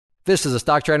This is a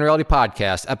Stock Trading Reality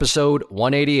Podcast, episode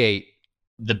 188.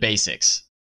 The basics.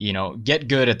 Get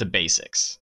good at the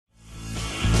basics.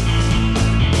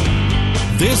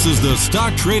 This is the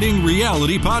Stock Trading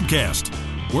Reality Podcast,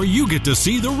 where you get to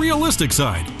see the realistic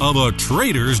side of a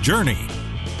trader's journey.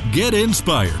 Get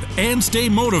inspired and stay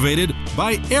motivated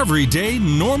by everyday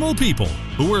normal people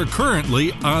who are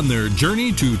currently on their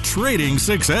journey to trading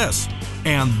success.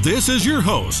 And this is your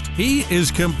host. He is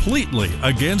completely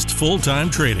against full-time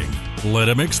trading. Let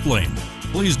him explain.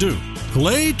 Please do.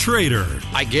 Clay Trader.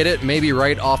 I get it. Maybe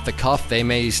right off the cuff,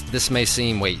 this may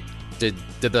seem, wait, did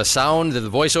the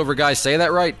voiceover guy say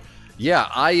that right? Yeah,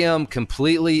 I am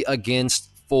completely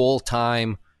against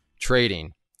full-time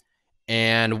trading.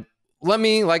 And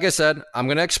like I said, I'm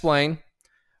going to explain.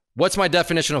 What's my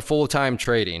definition of full-time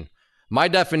trading? My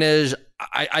definition,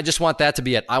 I just want that to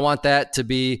be it. I want that to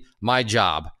be my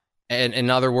job. And in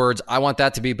other words, I want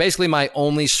that to be basically my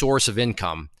only source of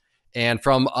income. And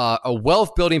from a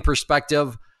wealth building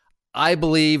perspective, I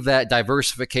believe that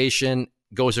diversification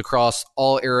goes across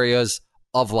all areas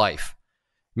of life.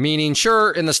 Meaning,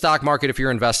 sure, in the stock market, if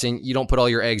you're investing, you don't put all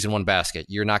your eggs in one basket.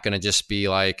 You're not going to just be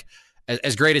like,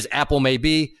 as great as Apple may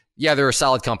be, yeah, they're a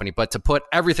solid company, but to put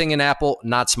everything in Apple,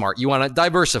 not smart. You want to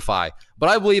diversify. But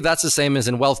I believe that's the same as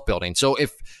in wealth building. So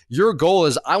if your goal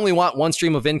is, I only want one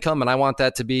stream of income and I want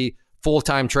that to be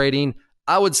full-time trading,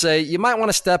 I would say you might want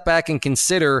to step back and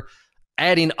consider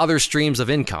adding other streams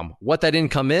of income. What that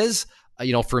income is,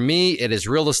 for me, it is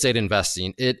real estate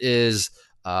investing. It is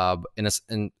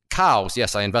in cows.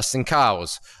 Yes, I invest in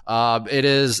cows. It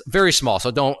is very small.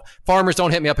 So farmers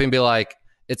don't hit me up and be like,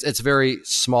 it's very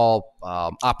small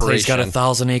operation. He's got a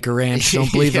 1,000-acre ranch. Don't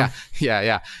believe him.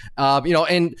 Yeah.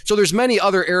 And so there's many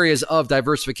other areas of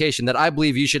diversification that I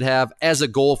believe you should have as a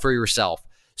goal for yourself.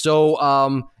 So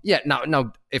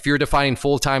now if you're defining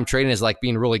full-time trading as like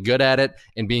being really good at it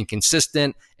and being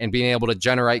consistent and being able to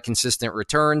generate consistent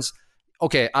returns,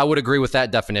 okay, I would agree with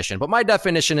that definition. But my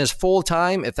definition is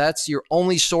full-time. If that's your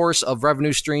only source of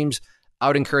revenue streams, I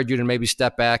would encourage you to maybe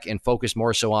step back and focus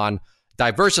more so on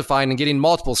diversifying and getting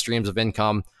multiple streams of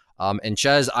income. And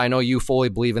Ches, I know you fully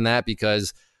believe in that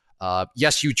because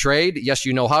yes, you trade. Yes,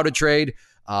 you know how to trade.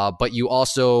 But you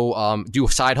also do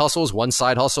side hustles. One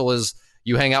side hustle is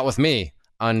you hang out with me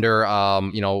under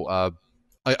a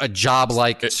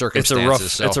job-like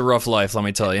circumstances. It's a rough life, let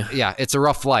me tell you. Yeah, it's a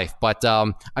rough life. But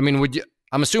I'm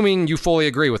assuming you fully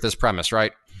agree with this premise,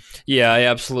 right? Yeah, I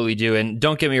absolutely do. And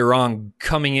don't get me wrong,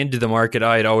 coming into the market,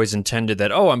 I had always intended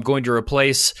that, I'm going to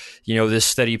replace, this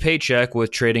steady paycheck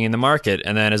with trading in the market.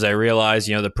 And then as I realized,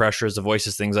 the pressures, the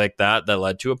voices, things like that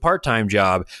led to a part-time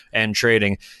job and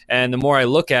trading. And the more I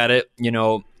look at it,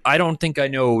 I don't think I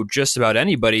know just about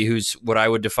anybody who's what I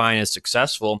would define as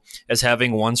successful as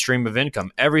having one stream of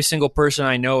income. Every single person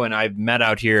I know and I've met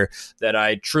out here that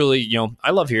I truly, I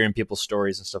love hearing people's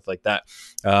stories and stuff like that.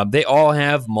 They all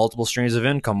have multiple streams of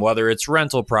income, whether it's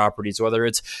rental properties, whether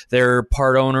it's they're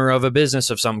part owner of a business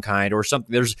of some kind or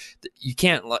something.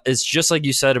 It's just like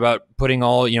you said about putting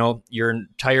all, your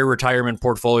entire retirement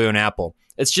portfolio in Apple.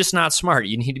 It's just not smart.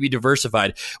 You need to be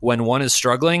diversified. When one is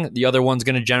struggling, the other one's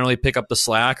going to generally pick up the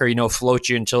slack or, float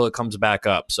you until it comes back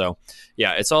up. So,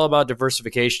 yeah, it's all about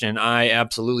diversification. And I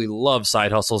absolutely love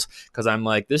side hustles because I'm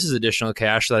like, this is additional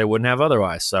cash that I wouldn't have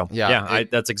otherwise. So,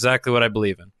 that's exactly what I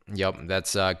believe in. Yep,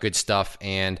 that's good stuff.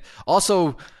 And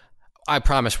also, I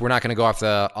promise we're not going to go off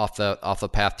the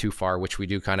path too far, which we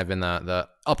do kind of in the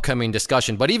upcoming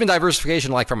discussion. But even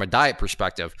diversification, like from a diet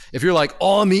perspective, if you're like,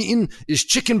 all I'm eating is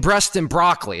chicken breast and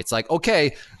broccoli, it's like,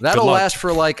 okay, that'll last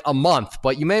for like a month,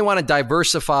 but you may want to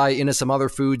diversify into some other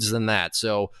foods than that.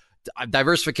 So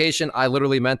diversification, I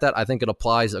literally meant that. I think it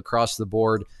applies across the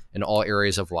board in all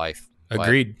areas of life.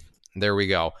 Agreed. But there we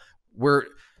go. I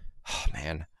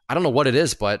don't know what it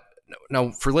is, but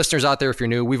now, for listeners out there, if you're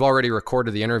new, we've already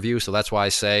recorded the interview, so that's why I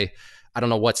say I don't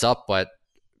know what's up, but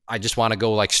I just want to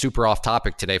go like super off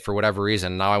topic today for whatever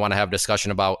reason. Now I want to have a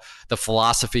discussion about the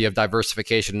philosophy of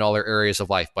diversification in all their areas of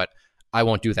life, but I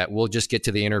won't do that. We'll just get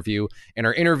to the interview. And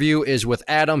our interview is with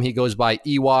Adam. He goes by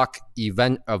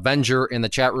EwokAvenger in the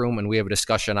chat room, and we have a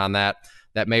discussion on that.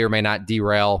 That may or may not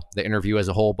derail the interview as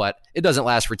a whole, but it doesn't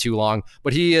last for too long.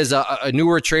 But he is a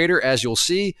newer trader, as you'll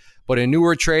see, but a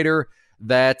newer trader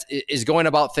that is going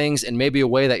about things in maybe a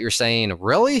way that you're saying,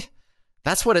 really?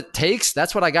 That's what it takes?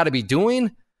 That's what I got to be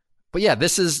doing? But yeah,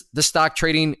 this is the Stock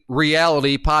Trading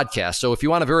Reality Podcast. So if you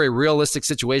want a very realistic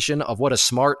situation of what a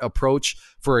smart approach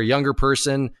for a younger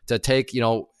person to take,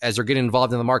 as they're getting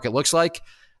involved in the market looks like,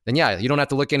 then yeah, you don't have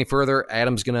to look any further.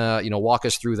 Adam's going to, walk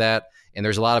us through that. And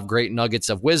there's a lot of great nuggets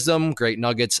of wisdom, great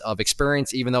nuggets of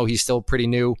experience, even though he's still pretty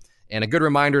new and a good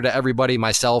reminder to everybody,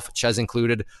 myself, Ches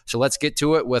included. So let's get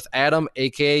to it with Adam,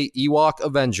 aka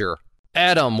EwokAvenger.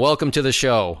 Adam, welcome to the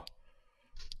show.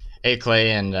 Hey,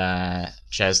 Clay and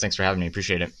Ches, thanks for having me.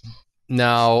 Appreciate it.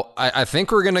 Now, I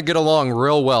think we're going to get along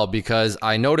real well because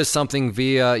I noticed something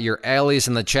via your alias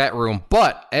in the chat room.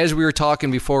 But as we were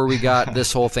talking before we got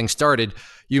this whole thing started,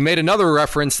 you made another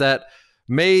reference that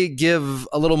may give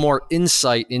a little more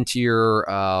insight into your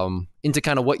into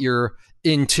kind of what you're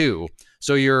into.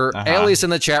 So your alias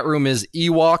in the chat room is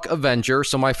EwokAvenger.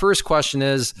 So my first question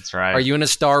is, That's right. Are you into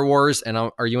Star Wars and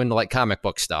are you into like comic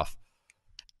book stuff?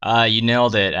 You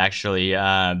nailed it, actually.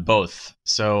 Both.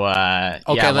 So,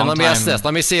 okay, then let me ask this.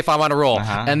 Let me see if I'm on a roll.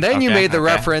 And then you made the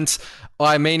reference,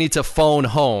 I may need to phone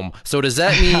home. So does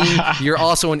that mean you're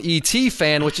also an E.T.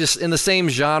 fan, which is in the same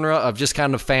genre of just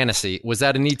kind of fantasy? Was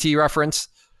that an E.T. reference?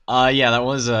 Yeah, that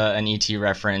was an ET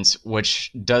reference,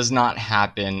 which does not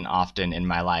happen often in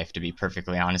my life, to be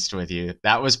perfectly honest with you.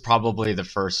 That was probably the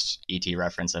first ET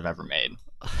reference I've ever made.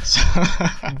 So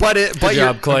but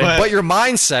your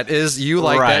mindset is you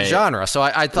like that genre. So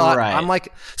I thought, I'm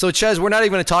like, so Ches, we're not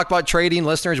even going to talk about trading,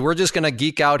 listeners. We're just going to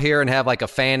geek out here and have like a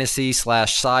fantasy /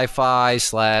 sci-fi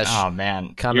 / oh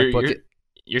man, comic book.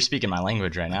 You're speaking my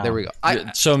language right now. There we go.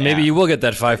 So maybe you will get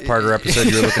that 5-parter episode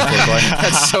you're looking for.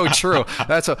 That's so true.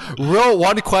 That's a real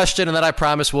one question, and then I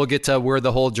promise we'll get to where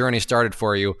the whole journey started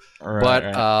for you.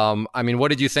 I mean, what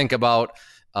did you think about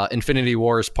Infinity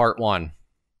Wars Part 1?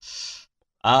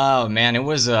 Oh man, it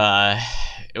was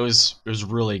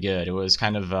really good. It was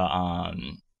kind of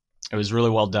it was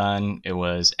really well done. It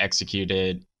was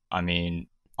executed, I mean,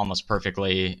 almost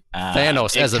perfectly.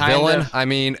 Thanos as a villain. I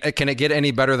mean, can it get any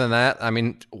better than that? I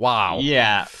mean, wow.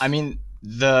 Yeah, I mean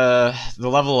the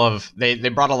level of they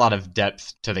brought a lot of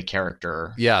depth to the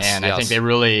character. Yes, and I think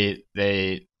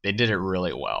they did it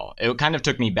really well. It kind of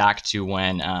took me back to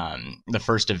when the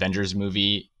first Avengers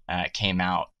movie came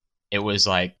out. It was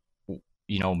like,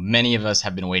 you know, many of us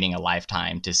have been waiting a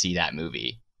lifetime to see that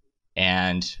movie.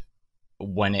 And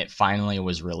when it finally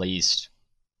was released,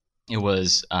 it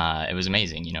was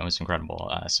amazing. You know, it was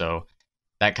incredible. So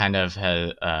that kind of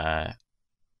has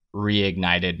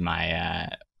reignited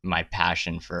my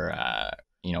passion for,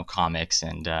 you know, comics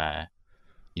and,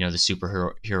 you know, the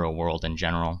superhero world in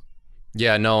general.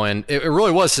 Yeah, no, and it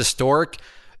really was historic.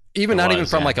 Even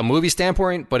from like a movie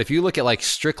standpoint, but if you look at like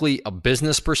strictly a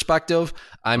business perspective,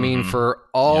 I mean, for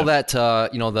all that,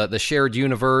 you know, the shared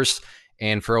universe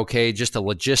and for, just the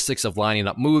logistics of lining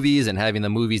up movies and having the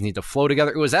movies need to flow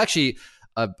together. It was actually,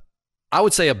 I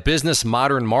would say a business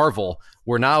modern marvel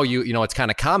where now, you know, it's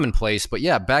kind of commonplace, but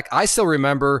yeah, I still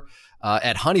remember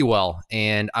at Honeywell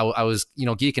and I was, you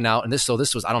know, geeking out and this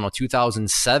was, I don't know,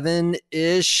 2007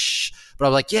 ish, but I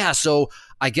was like, yeah, so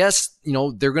I guess, you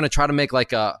know, they're going to try to make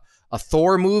like a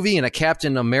Thor movie and a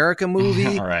Captain America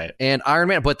movie and Iron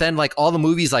Man. But then like all the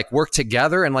movies like work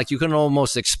together and like you can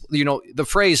almost, you know, the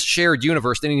phrase shared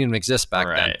universe didn't even exist back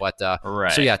then. But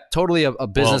so yeah, totally a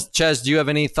business. Well, Ches, do you have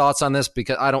any thoughts on this?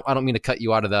 Because I don't mean to cut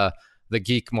you out of the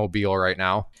geek mobile right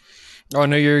now. Oh,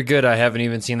 no, you're good. I haven't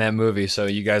even seen that movie, so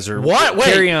you guys are... What?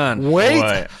 Carry on.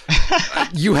 Wait.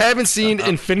 You haven't seen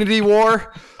Infinity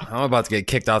War? I'm about to get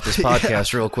kicked off this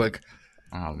podcast real quick.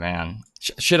 Oh, man.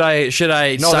 Should I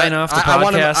sign off the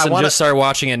podcast and just start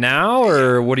watching it now,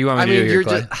 or what do you want me to do here,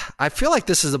 Clay? I feel like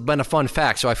this has been a fun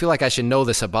fact, so I feel like I should know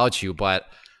this about you, but...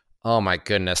 Oh my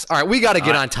goodness! All right, we got to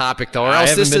get on topic though, or else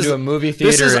I haven't been to a movie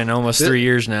theater in almost 3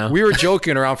 years now. We were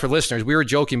joking around for listeners. We were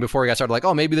joking before we got started, like,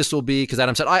 oh, maybe this will be because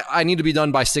Adam said I need to be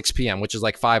done by 6 p.m., which is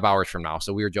like 5 hours from now.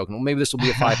 So we were joking. Well, maybe this will be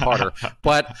a 5-parter.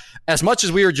 But as much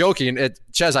as we were joking,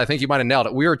 Ches, I think you might have nailed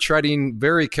it. We were treading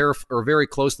very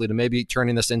closely to maybe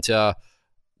turning this into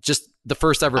just the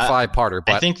first ever 5-parter.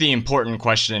 But I think the important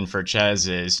question for Ches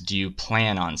is, do you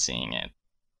plan on seeing it?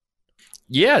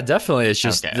 Yeah, definitely. It's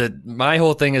just that my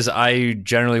whole thing is I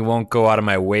generally won't go out of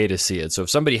my way to see it. So if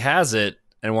somebody has it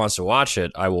and wants to watch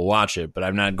it, I will watch it, but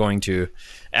I'm not going to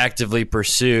actively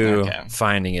pursue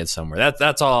finding it somewhere.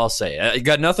 That's all I'll say. I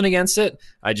got nothing against it.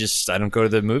 I don't go to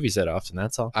the movies that often.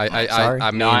 That's all. I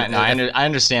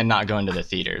understand not going to the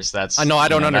theaters. I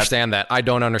don't understand that. I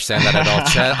don't understand that at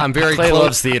all. I'm very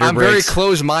close. I'm very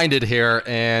close-minded here,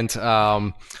 and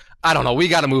I don't know. We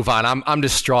got to move on. I'm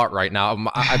distraught right now.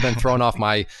 I've been thrown off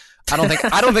my. I don't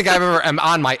think I ever am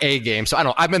on my A game.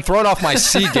 So I've been thrown off my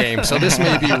C game. So this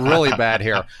may be really bad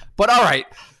here. But all right,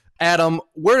 Adam,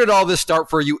 where did all this start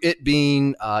for you? It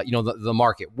being, the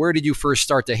market. Where did you first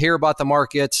start to hear about the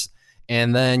markets?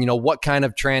 And then, what kind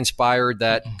of transpired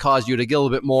that caused you to get a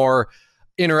little bit more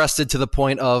interested to the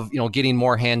point of, getting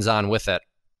more hands-on with it?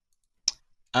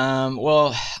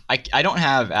 Well, I don't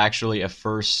have actually a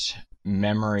first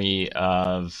memory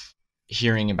of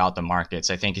hearing about the markets.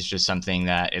 I think it's just something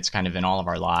that it's kind of in all of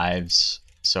our lives.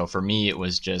 So for me,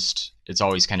 it's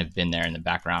always kind of been there in the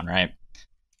background, right?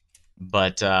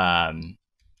 But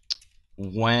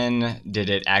when did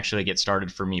it actually get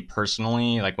started for me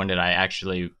personally? Like, when did I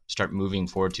actually start moving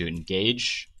forward to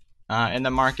engage in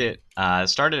the market?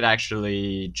 Started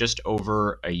actually just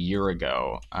over a year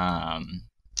ago.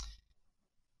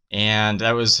 And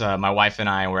that was my wife and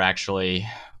I were actually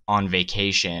on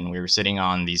vacation. We were sitting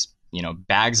on these,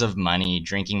 bags of money,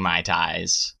 drinking Mai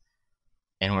Tais.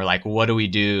 And we're like, what do we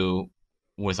do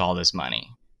with all this money?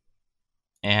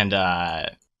 And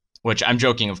which I'm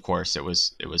joking, of course, it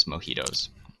was mojitos.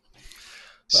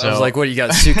 So, I was like, what, you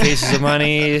got suitcases of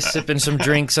money, sipping some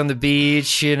drinks on the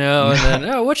beach, and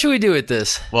then, what should we do with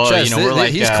this? Well, Chess, we're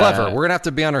like, he's clever. We're going to have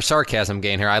to be on our sarcasm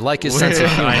game here. I like his sense of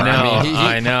humor.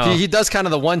 I know. He does kind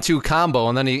of the 1-2 combo,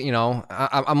 and then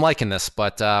I'm liking this,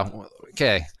 but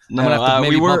okay. No, I'm going to have to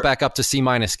maybe bump back up to C-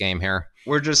 game here.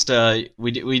 We're just,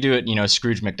 we do it,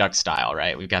 Scrooge McDuck style,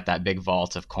 right? We've got that big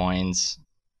vault of coins,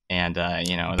 and,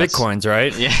 Bitcoins,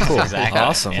 right? Yeah, cool. Exactly.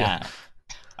 Awesome. Yeah.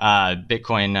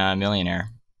 Bitcoin millionaire.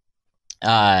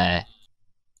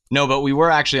 No, but we were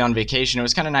actually on vacation. It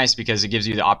was kind of nice because it gives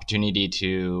you the opportunity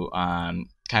to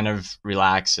kind of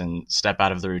relax and step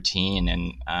out of the routine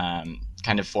and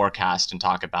kind of forecast and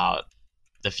talk about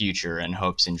the future and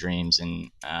hopes and dreams and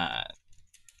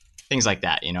things like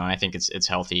that. And I think it's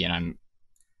healthy, and I'm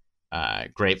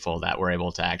grateful that we're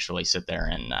able to actually sit there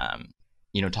and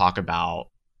talk about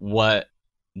what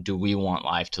do we want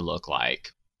life to look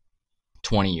like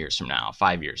 20 years from now,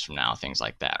 5 years from now, things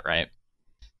like that, right?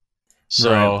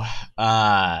 So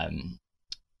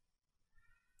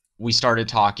we started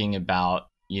talking about,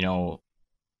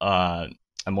 a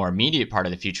more immediate part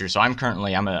of the future. So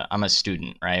I'm a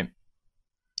student, right?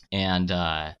 And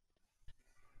I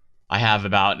have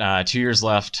about 2 years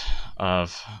left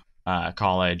of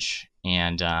college,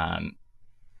 and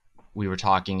we were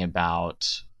talking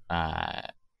about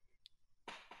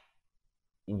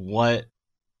what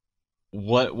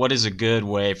is a good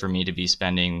way for me to be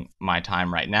spending my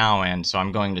time right now. And so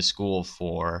I'm going to school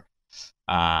for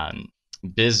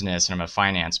business, and I'm a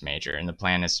finance major, and the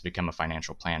plan is to become a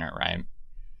financial planner, right?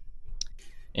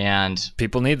 And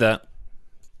people need that.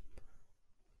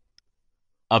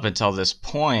 Up until this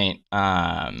point,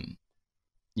 my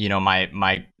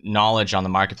knowledge on the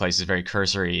marketplace is very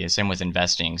cursory. Same with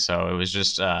investing. So it was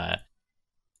just I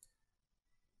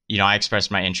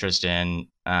expressed my interest in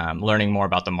learning more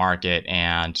about the market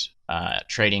and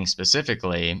trading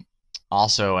specifically,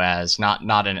 also as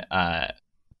not in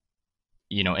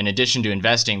in addition to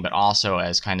investing, but also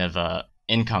as kind of a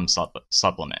income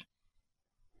supplement.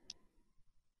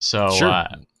 So sure.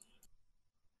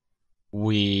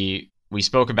 We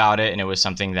spoke about it, and it was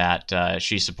something that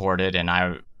she supported, and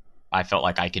I felt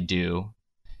like I could do,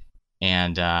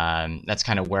 and that's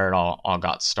kind of where it all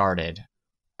got started.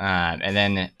 And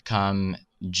then come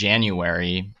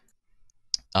January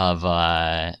of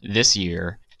this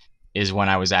year is when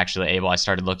I was actually I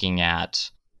started looking at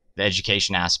the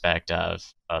education aspect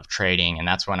of trading, and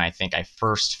that's when I think I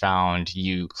first found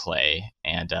you, Clay,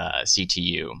 and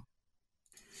CTU.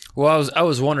 Well, I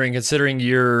was wondering, considering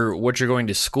what you're going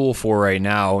to school for right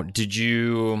now,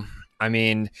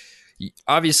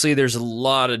 obviously there's a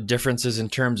lot of differences in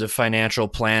terms of financial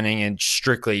planning and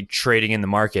strictly trading in the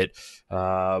market.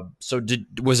 So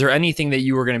was there anything that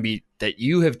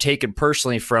you have taken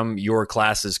personally from your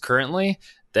classes currently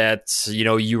that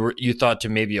you thought to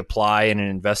maybe apply in an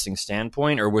investing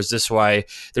standpoint, or was this why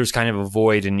there's kind of a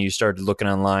void and you started looking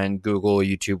online, Google,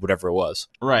 YouTube, whatever it was?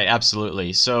 Right,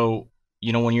 absolutely. So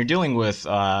when you're dealing with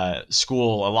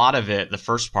school, a lot of it, the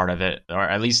first part of it, or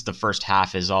at least the first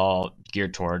half, is all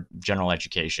geared toward general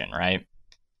education, right?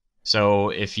 So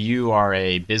if you are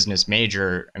a business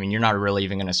major, you're not really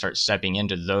even going to start stepping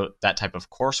into that type of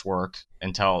coursework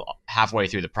until halfway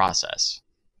through the process.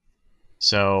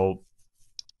 So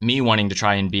me wanting to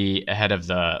try and be ahead of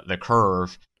the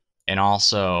curve, and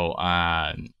also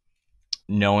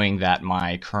knowing that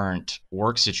my current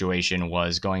work situation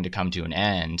was going to come to an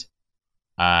end,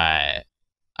 I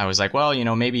was like, well,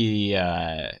 maybe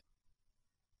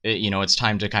it's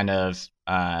time to kind of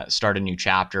start a new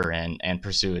chapter and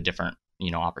pursue a different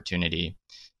opportunity.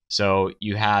 So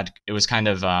it was kind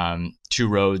of two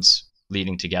roads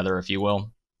leading together, if you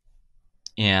will.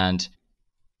 And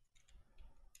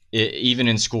even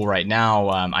in school right now,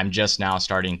 I'm just now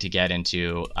starting to get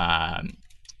into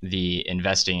the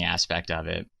investing aspect of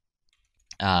it.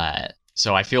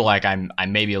 So I feel like I'm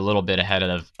maybe a little bit ahead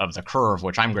of the curve,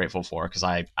 which I'm grateful for, because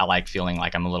I like feeling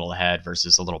like I'm a little ahead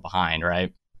versus a little behind,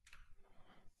 right?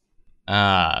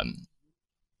 And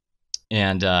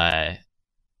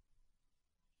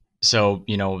so,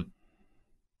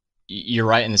 you're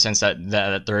right in the sense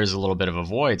that there is a little bit of a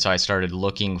void. So I started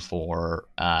looking for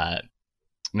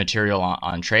material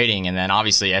on trading. And then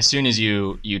obviously, as soon as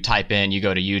you type in, you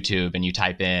go to YouTube and you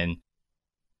type in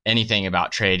anything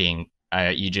about trading,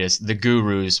 the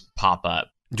gurus pop up.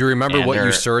 Do you remember what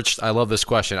you searched? I love this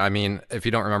question. I mean, if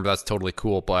you don't remember, that's totally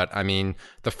cool. But I mean,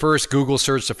 the first Google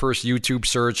search, the first YouTube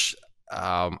search,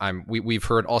 we've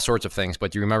heard all sorts of things.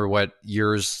 But do you remember what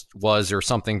yours was, or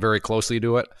something very closely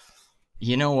to it?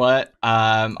 You know what?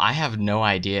 I have no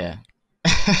idea.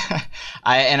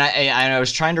 I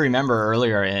was trying to remember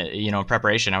earlier, in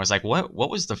preparation. I was like, what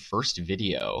was the first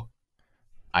video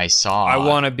I saw? I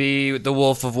want to be the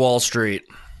Wolf of Wall Street.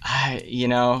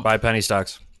 Buy penny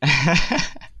stocks.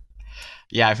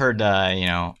 Yeah, I've heard.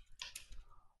 I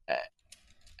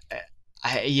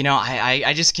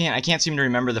can't seem to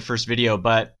remember the first video,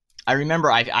 but I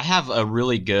remember I have a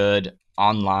really good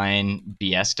online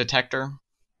BS detector.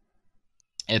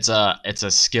 It's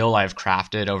a skill I've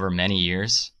crafted over many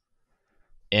years,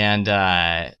 and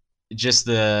just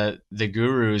the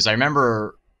gurus. I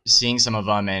remember seeing some of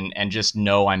them and just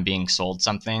know I'm being sold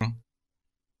something.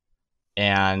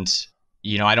 And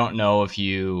I don't know if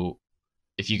you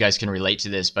guys can relate to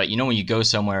this, but when you go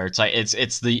somewhere, it's like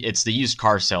it's the used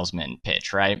car salesman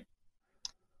pitch, right?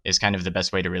 Is kind of the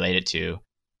best way to relate it to.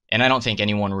 And I don't think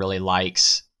anyone really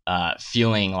likes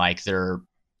feeling like they're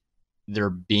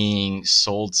being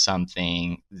sold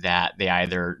something that they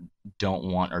either don't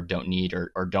want or don't need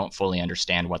or don't fully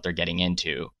understand what they're getting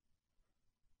into.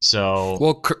 So,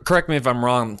 well, correct me if I'm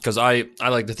wrong, because I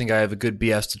like to think I have a good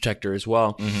BS detector as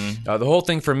well. Mm-hmm. The whole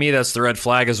thing for me that's the red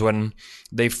flag is when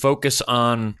they focus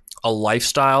on a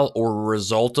lifestyle or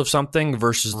result of something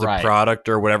versus the product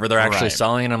or whatever they're actually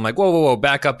selling. And I'm like, whoa,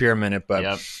 back up here a minute.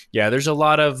 But yeah, there's a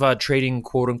lot of trading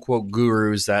quote unquote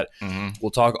gurus that will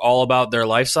talk all about their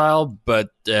lifestyle. But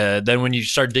then when you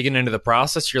start digging into the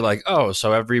process, you're like, oh,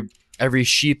 so every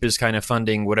sheep is kind of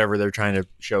funding whatever they're trying to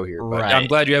show here. But I'm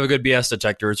glad you have a good BS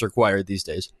detector. It's required these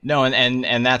days. No,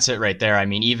 and that's it right there. I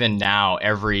mean, even now,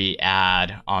 every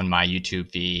ad on my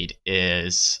YouTube feed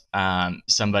is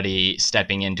somebody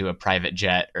stepping into a private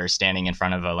jet or standing in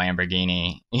front of a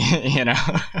Lamborghini,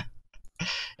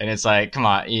 And it's like, come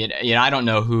on, I don't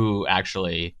know who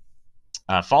actually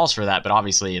falls for that, but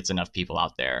obviously it's enough people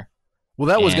out there. Well,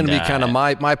 that was going to be kind of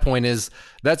my point is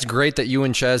that's great that you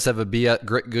and Ches have a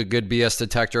good BS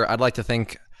detector. I'd like to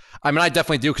think, I mean, I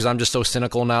definitely do because I'm just so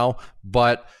cynical now.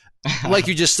 But like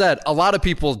you just said, a lot of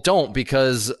people don't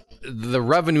because the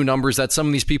revenue numbers that some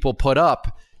of these people put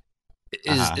up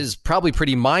is probably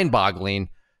pretty mind-boggling.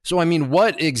 So, I mean,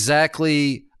 what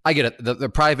exactly, I get it, the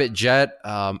private jet.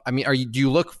 I mean, do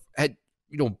you look at,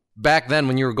 back then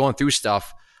when you were going through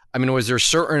stuff, I mean, was there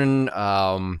certain...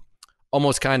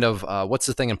 almost kind of what's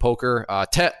the thing in poker?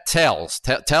 Tells,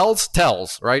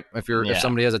 right? If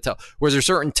somebody has a tell, was there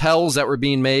certain tells that were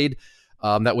being made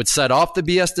that would set off the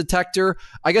BS detector?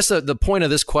 I guess the point of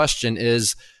this question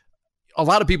is a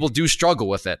lot of people do struggle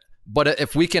with it, but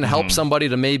if we can help somebody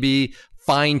to maybe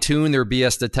fine tune their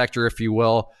BS detector, if you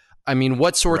will, I mean,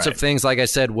 what sorts of things, like I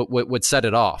said, would set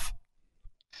it off?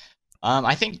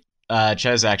 I think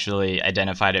Ches actually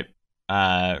identified it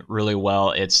really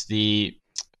well. It's the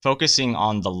focusing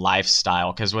on the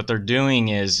lifestyle, because what they're doing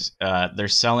is they're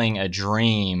selling a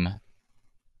dream,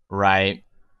 right?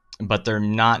 But they're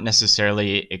not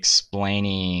necessarily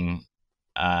explaining.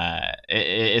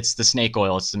 It's the snake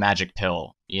oil. It's the magic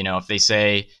pill. If they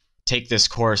say take this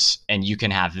course and you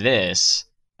can have this,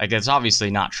 like that's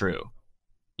obviously not true.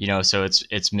 So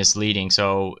it's misleading.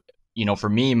 So for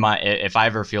me, if I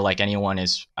ever feel like anyone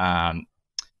is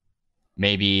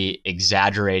maybe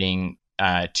exaggerating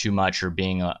too much or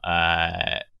being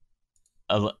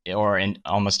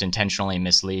almost intentionally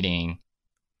misleading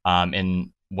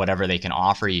in whatever they can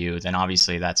offer you, then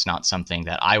obviously that's not something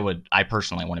that I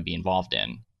personally want to be involved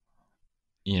in,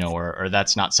 or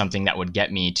that's not something that would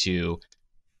get me to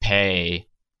pay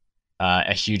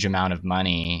a huge amount of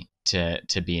money to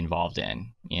be involved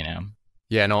in,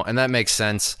 Yeah, no, and that makes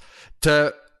sense.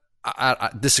 I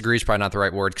disagree is probably not the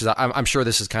right word because I'm sure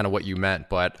this is kind of what you meant,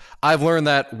 but I've learned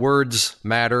that words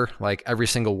matter, like every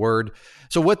single word.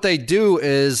 So what they do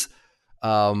is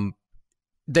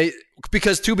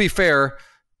because to be fair,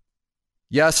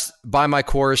 yes, buy my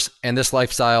course and this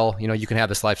lifestyle, you can have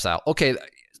this lifestyle. Okay,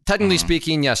 technically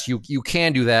speaking, yes, you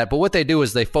can do that, but what they do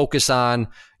is they focus on,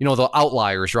 the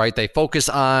outliers, right? They focus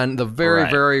on the very,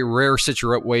 very rare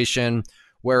situation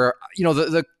where,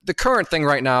 the current thing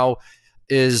right now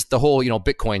is the whole,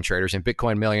 Bitcoin traders and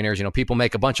Bitcoin millionaires. People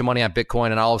make a bunch of money on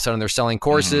Bitcoin and all of a sudden they're selling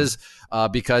courses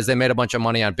because they made a bunch of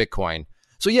money on Bitcoin.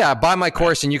 So yeah, buy my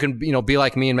course and you can, be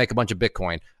like me and make a bunch of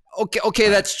Bitcoin. Okay,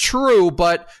 that's true,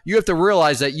 but you have to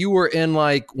realize that you were in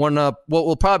like one of what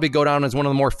will probably go down as one of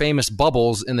the more famous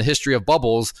bubbles in the history of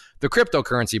bubbles, the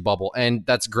cryptocurrency bubble. And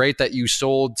that's great that you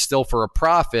sold still for a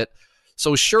profit.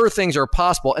 So sure, things are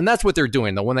possible. And that's what they're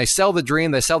doing, though. When they sell the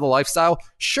dream, they sell the lifestyle.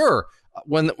 Sure,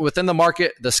 when within the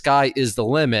market, the sky is the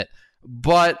limit.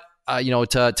 But,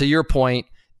 to your point,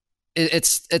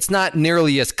 it's not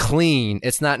nearly as clean.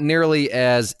 It's not nearly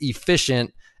as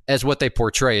efficient as what they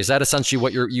portray. Is that essentially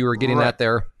what you were getting at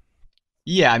there?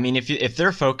 Yeah, I mean, if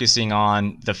they're focusing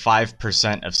on the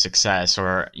 5% of success,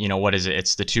 or what is it?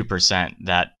 It's the 2%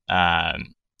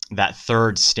 that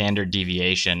third standard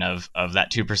deviation of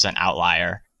that 2%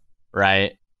 outlier,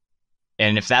 right?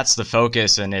 And if that's the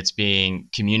focus and it's being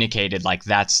communicated like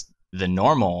that's the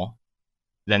normal,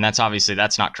 then that's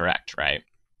not correct, right?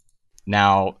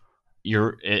 Now,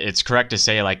 it's correct to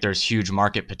say like there's huge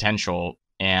market potential,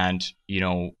 and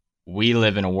we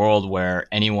live in a world where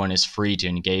anyone is free to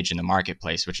engage in the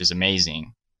marketplace, which is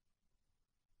amazing.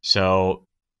 So,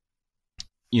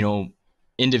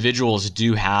 individuals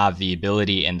do have the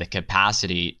ability and the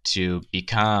capacity to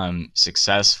become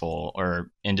successful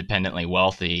or independently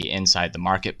wealthy inside the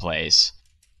marketplace.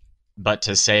 But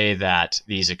to say that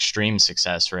these extreme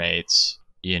success rates,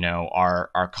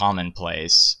 are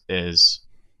commonplace is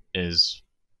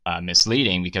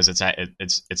misleading, because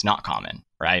it's not common,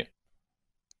 right?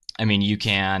 I mean, you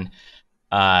can,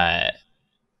 I'm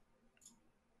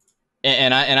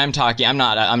not talking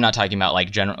about like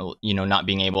general, not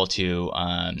being able to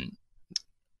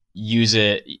use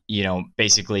it,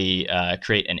 basically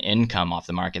create an income off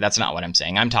the market. That's not what I'm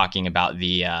saying. I'm talking about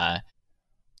the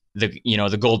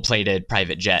gold-plated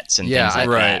private jets and things like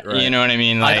that. Right. You know what I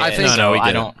mean? Like,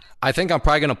 I think I'm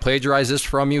probably going to plagiarize this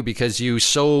from you, because you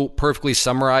so perfectly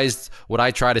summarized what I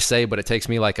try to say, but it takes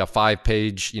me like a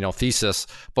 5-page, thesis.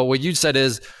 But what you said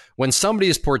is, when somebody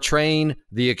is portraying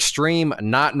the extreme,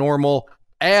 not normal,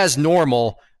 as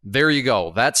normal, there you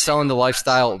go. That's selling the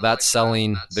lifestyle. That's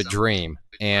selling the dream.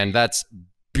 And that's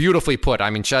beautifully put.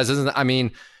 I mean, Chaz,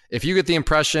 if you get the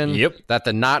impression that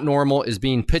the not normal is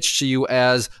being pitched to you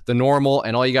as the normal,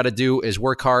 and all you got to do is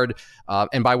work hard,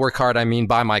 and by work hard I mean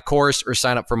buy my course or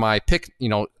sign up for my pick,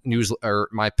 news or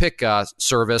my pick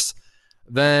service,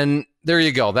 then there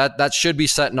you go. That should be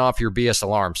setting off your BS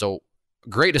alarm. So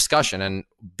great discussion and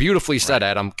beautifully said,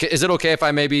 Adam. Is it okay if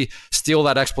I maybe steal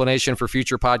that explanation for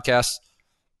future podcasts?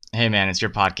 Hey man, it's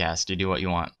your podcast. You do what you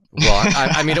want. Well,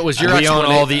 it was your. We own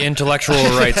all the intellectual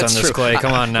rights on this, true. Clay.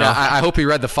 Come on now. I hope he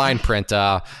read the fine print.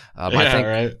 I think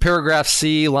right. Paragraph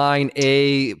C, line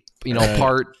A,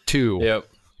 part 2. Yep.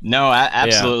 No,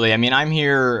 absolutely. Yeah. I mean, I'm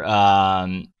here.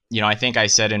 I think I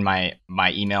said in my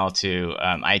email to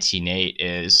IT Nate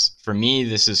is, for me,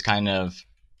 this is kind of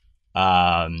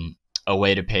a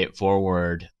way to pay it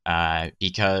forward,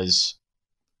 because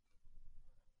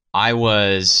I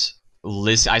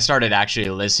started actually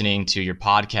listening to the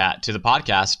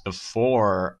podcast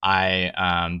before I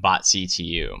bought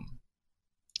CTU,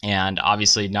 and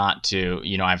obviously not to,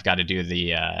 I've got to do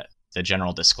the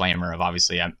general disclaimer of,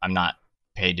 obviously I'm not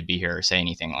paid to be here or say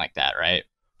anything like that, right?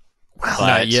 Well,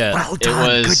 not yet. Well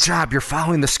done. Good job. You're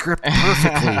following the script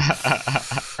perfectly.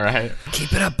 Right.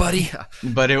 Keep it up, buddy.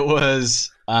 But it was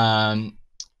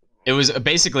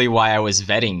basically why I was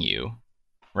vetting you,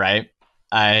 right?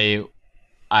 I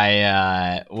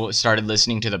started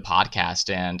listening to the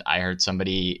podcast, and I heard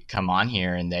somebody come on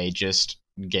here and they just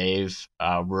gave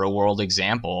a real world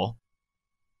example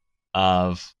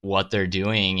of what they're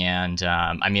doing. And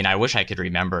I wish I could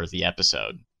remember the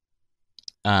episode.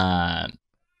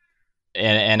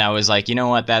 And I was like, you know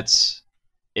what,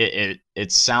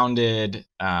 it sounded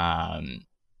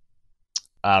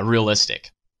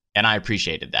realistic, and I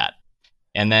appreciated that.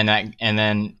 And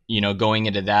then going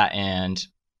into that, and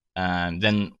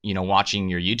then watching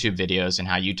your YouTube videos and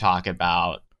how you talk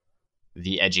about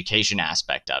the education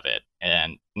aspect of it,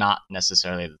 and not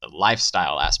necessarily the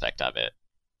lifestyle aspect of it.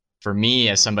 For me,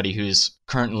 as somebody who's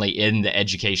currently in the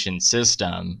education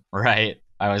system, right,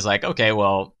 I was like, okay,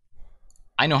 well,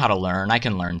 I know how to learn. I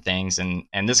can learn things, and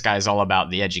this guy's all about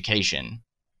the education,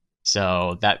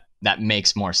 so that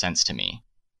makes more sense to me.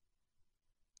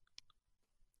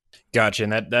 Gotcha,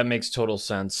 and that makes total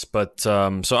sense. But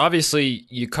so obviously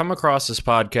you come across this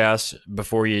podcast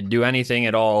before you do anything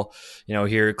at all,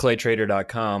 here at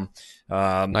claytrader.com.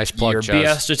 Nice plug, your Chaz.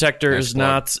 BS detector is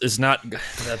not.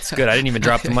 That's good. I didn't even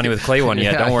drop the money with Clay one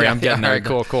yet. Don't worry, I'm getting there. All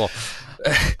right, cool.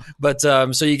 But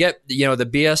so you get, the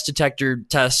BS detector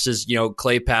test is,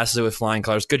 Clay passes it with flying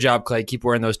colors. Good job, Clay. Keep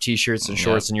wearing those t-shirts and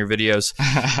shorts in your videos.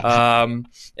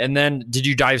 And then did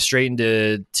you dive straight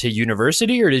into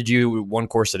university, or did you one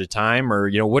course at a time, or,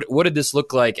 what did this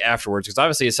look like afterwards? Because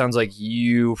obviously it sounds like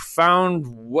you found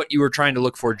what you were trying to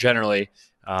look for generally.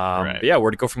 Right. But yeah,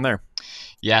 where'd it go from there?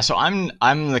 Yeah. So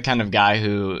I'm the kind of guy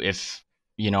who, if,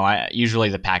 I usually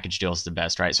the package deal is the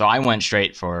best, right? So I went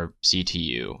straight for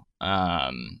CTU.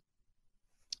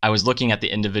 I was looking at the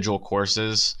individual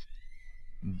courses,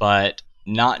 but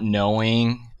not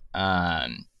knowing,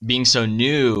 being so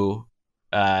new,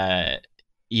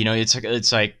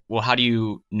 it's like, well, how do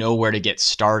you know where to get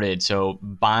started? So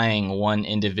buying one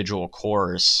individual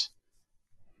course,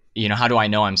 how do I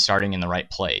know I'm starting in the right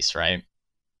place, right?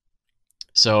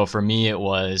 So for me, it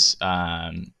was,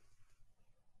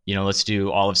 let's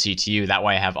do all of CTU. That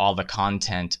way I have all the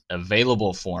content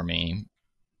available for me.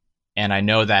 And I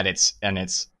know that it's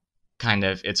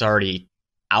already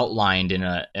outlined in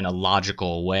a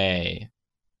logical way,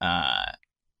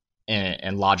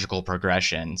 and logical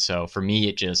progression. So for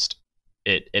me,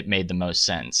 it made the most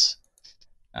sense.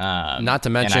 Not to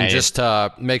mention, just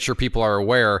to make sure people are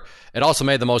aware, it also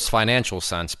made the most financial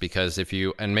sense, because if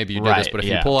you, and maybe you did this, but if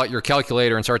you pull out your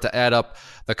calculator and start to add up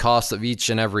the cost of each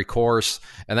and every course,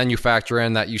 and then you factor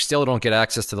in that you still don't get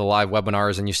access to the live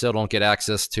webinars, and you still don't get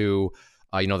access to,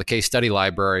 the case study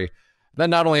library, then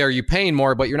not only are you paying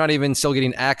more, but you're not even still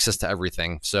getting access to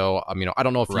everything. So, I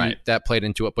don't know if that played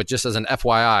into it, but just as an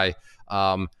FYI,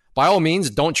 by all means,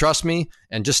 don't trust me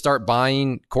and just start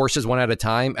buying courses one at a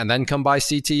time and then come buy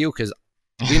CTU, because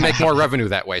we make more revenue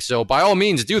that way. So by all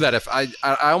means, do that. If I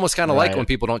almost kind of like when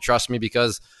people don't trust me,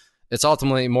 because it's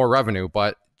ultimately more revenue.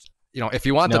 But, if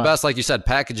you want the best, like you said,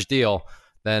 package deal,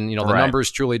 then, the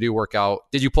numbers truly do work out.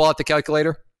 Did you pull out the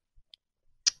calculator?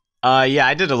 Yeah,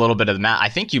 I did a little bit of the math. I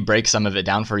think you break some of it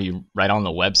down for you right on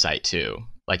the website too.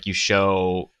 Like you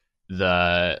show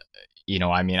the,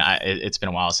 it's been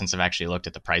a while since I've actually looked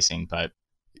at the pricing, but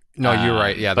no, you're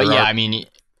right. Yeah. But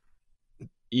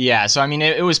yeah, so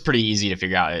it was pretty easy to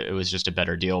figure out. It was just a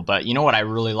better deal. But what I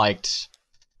really liked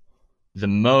the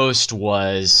most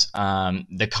was,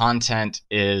 the content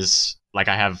is like,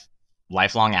 I have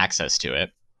lifelong access to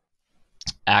it,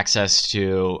 access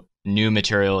to new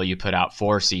material you put out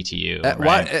for CTU.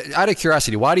 Right? Out of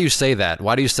curiosity, why do you say that?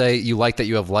 Why do you say you like that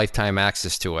you have lifetime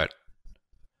access to it?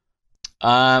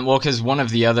 Well, because one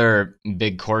of the other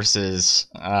big courses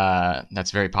that's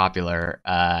very popular,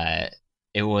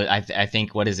 it was I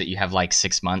think, what is it? You have like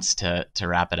 6 months to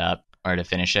wrap it up or to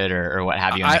finish it, or what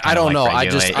have you. I don't know.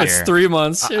 It's 3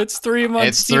 months. It's 3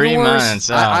 months. It's 3 months.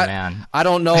 Oh man. I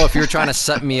don't know if you're trying to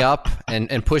set me up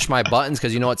and push my buttons,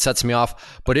 because it sets me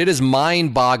off. But it is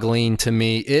mind-boggling to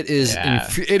me. It is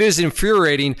it is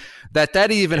infuriating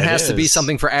that even has to be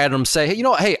something for Adam to say, hey,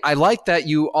 hey, I like that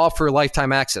you offer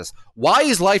lifetime access. Why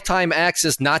is lifetime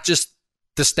access not just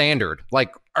the standard?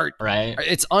 Like,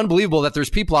 it's unbelievable that there's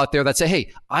people out there that say,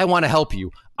 hey, I want to help you.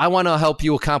 I want to help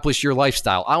you accomplish your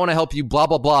lifestyle. I want to help you blah,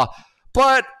 blah, blah.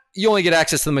 But you only get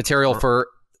access to the material for,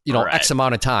 X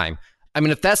amount of time.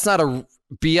 If that's not a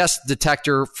BS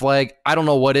detector flag, I don't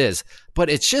know what is. But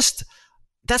it's just,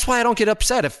 that's why I don't get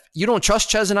upset. If you don't trust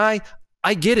Ches and I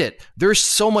get it. There's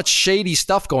so much shady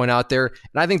stuff going out there.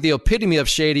 And I think the epitome of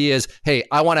shady is, hey,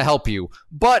 I want to help you,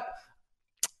 but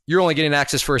you're only getting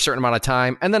access for a certain amount of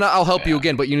time. And then I'll help you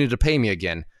again, but you need to pay me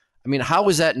again. How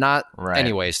is that not?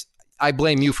 Anyways, I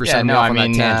blame you for sending me off on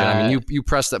that tangent. You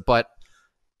pressed it, but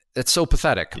it's so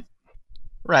pathetic.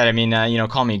 Right.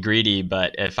 Call me greedy,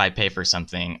 but if I pay for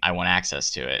something, I want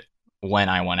access to it when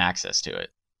I want access to it.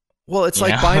 Well, it's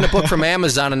like buying a book from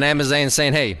Amazon and Amazon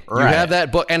saying, hey, you have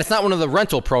that book. And it's not one of the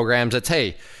rental programs. It's,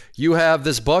 hey, you have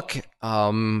this book,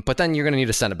 but then you're going to need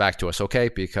to send it back to us, okay?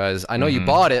 Because I know you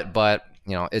bought it, but,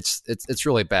 it's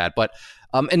really bad. But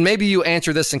and maybe you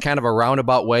answer this in kind of a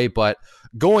roundabout way, but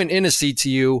going into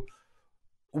CTU,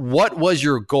 what was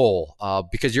your goal?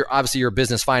 Because you're a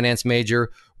business finance major.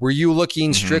 Were you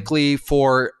looking strictly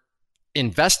for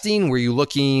investing? Were you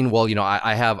looking, well,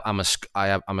 I'm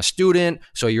a student,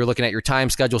 so you're looking at your time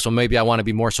schedule, so maybe I want to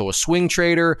be more so a swing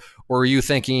trader? Or are you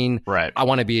thinking, I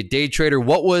want to be a day trader?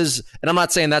 What was, and I'm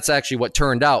not saying that's actually what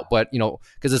turned out, but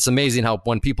because it's amazing how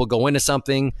when people go into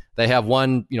something, they have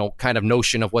one kind of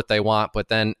notion of what they want, but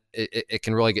then it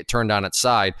can really get turned on its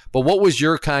side. But what was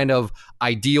your kind of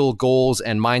ideal goals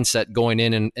and mindset going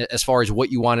in, and as far as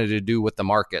what you wanted to do with the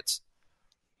markets?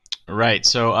 Right.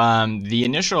 So the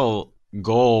initial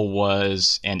goal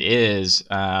was and is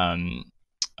an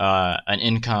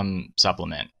income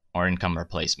supplement or income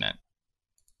replacement.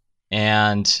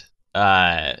 And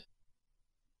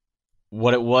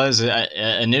what it was,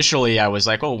 initially I was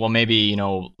like, oh, well, maybe,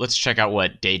 let's check out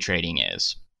what day trading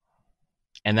is.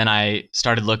 And then I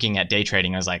started looking at day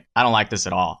trading. I was like, I don't like this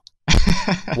at all.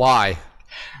 Why?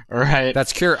 Right.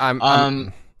 That's curious.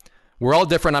 We're all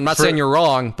different. I'm not saying you're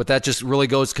wrong, but that just really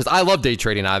goes because I love day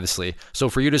trading, obviously. So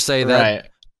for you to say that, right.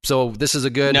 So this is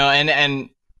a good. No, and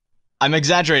I'm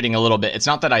exaggerating a little bit. It's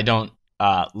not that I don't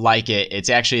like it. It's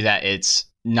actually that it's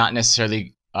not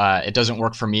necessarily. It doesn't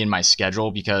work for me in my schedule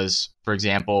because, for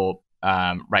example,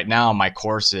 right now my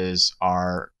courses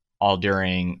are all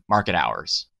during market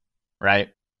hours, right?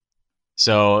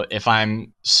 So if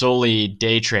I'm solely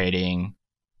day trading,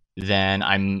 then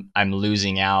I'm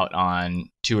losing out on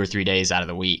 2 or 3 days out of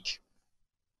the week.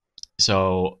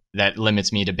 So that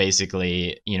limits me to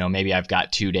basically, maybe I've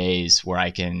got 2 days where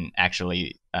I can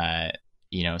actually,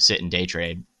 sit and day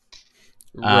trade.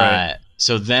 Right.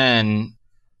 So then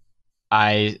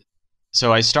I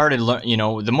started,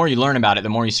 the more you learn about it, the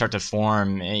more you start to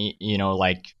form,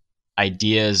 like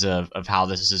ideas of how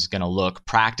this is going to look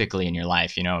practically in your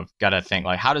life. Got to think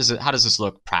like, how does this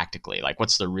look practically? Like,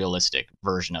 what's the realistic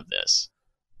version of this?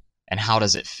 And how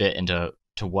does it fit into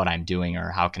what I'm doing, or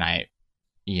how can I,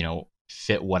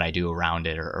 fit what I do around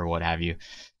it, or what have you?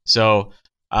 So,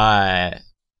 I've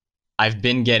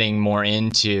been getting more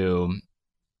into,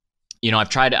 I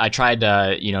tried,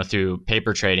 through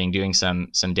paper trading, doing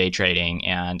some day trading,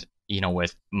 and,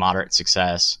 with moderate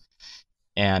success.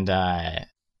 And,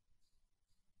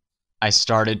 I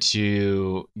started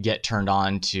to get turned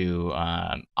on to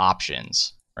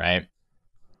options, right?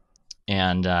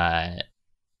 And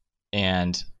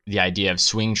the idea of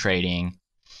swing trading,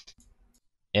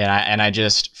 and I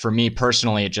just, for me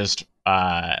personally, it just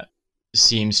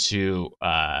seems to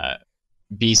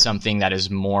be something that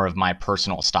is more of my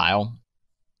personal style.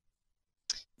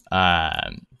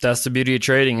 That's the beauty of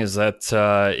trading, is that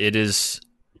it is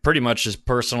pretty much as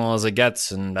personal as it gets,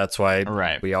 and that's why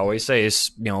we always say is,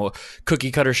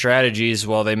 cookie cutter strategies,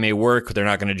 while they may work, they're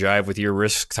not going to jive with your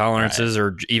risk tolerances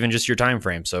or even just your time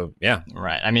frame. So yeah,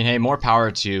 right. I mean, hey, more power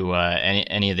to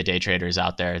any of the day traders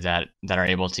out there that are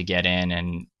able to get in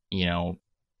and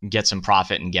get some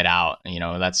profit and get out.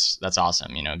 That's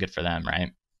awesome. Good for them,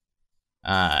 right?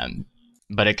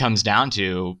 But it comes down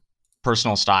to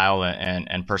personal style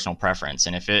and personal preference.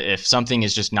 And if something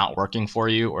is just not working for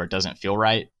you, or it doesn't feel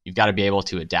right, you've got to be able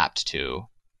to adapt to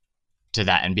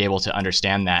that and be able to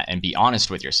understand that and be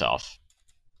honest with yourself.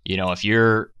 If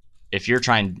you're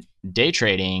trying day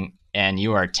trading and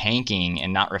you are tanking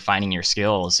and not refining your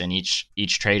skills, and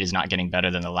each trade is not getting better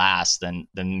than the last, then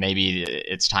maybe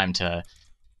it's time to,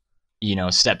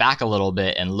 step back a little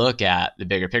bit and look at the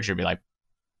bigger picture, be like,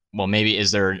 well, maybe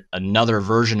is there another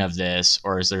version of this,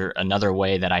 or is there another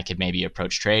way that I could maybe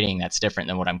approach trading that's different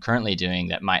than what I'm currently doing,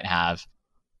 that might have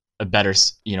a better,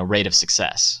 rate of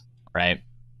success, right?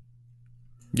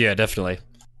 Yeah, definitely.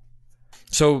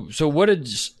 So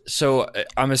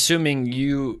I'm assuming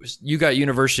you got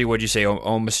university, what'd you say,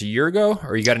 almost a year ago,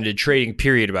 or you got into trading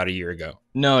period about a year ago?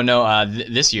 No,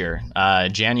 this year,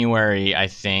 January, I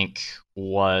think,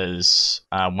 was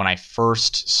when I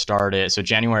first started. So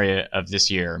January of this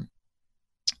year,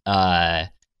 I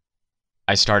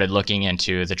started looking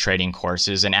into the trading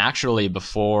courses. And actually,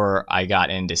 before I got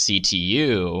into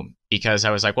CTU, because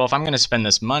I was like, well, if I'm going to spend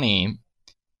this money,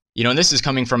 and this is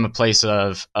coming from a place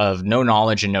of no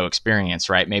knowledge and no experience,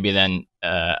 right? Maybe then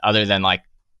other than like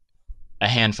a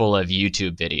handful of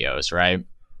YouTube videos, right?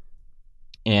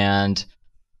 And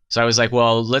so I was like,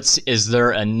 well, is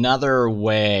there another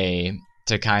way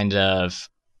to kind of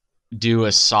do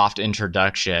a soft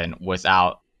introduction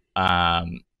without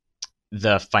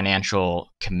the financial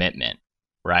commitment,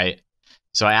 right?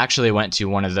 So I actually went to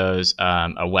one of those,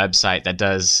 a website that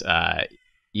does,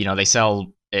 they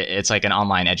sell, it's like an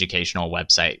online educational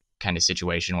website kind of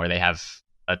situation where they have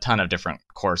a ton of different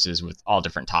courses with all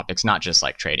different topics, not just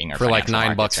like trading or for like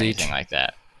 $9 or anything each, like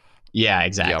that. Yeah,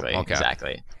 exactly. Yep, okay.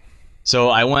 Exactly. So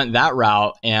I went that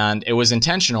route, and it was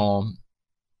intentional.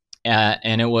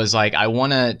 And it was like, I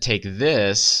want to take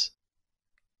this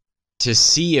to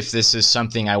see if this is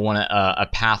something I want to, a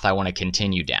path I want to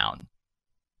continue down.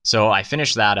 So I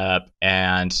finished that up,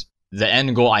 and the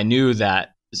end goal, I knew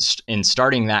that in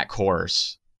starting that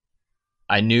course,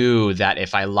 I knew that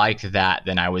if I liked that,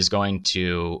 then I was going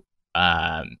to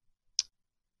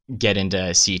get into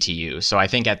CTU. So I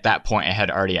think at that point I had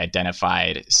already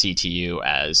identified CTU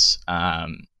as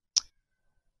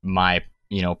my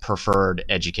preferred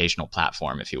educational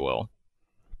platform, if you will.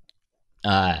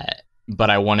 But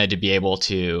I wanted to be able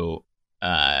to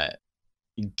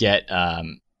get a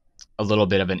a little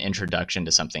bit of an introduction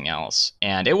to something else.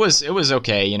 And it was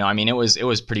okay. You know, I mean, it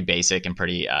was pretty basic and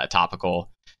pretty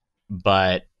topical,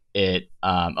 but it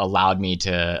allowed me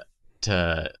to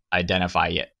identify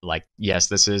it, like, yes,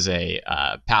 this is a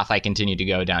path I continue to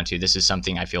go down to. This is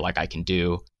something I feel like I can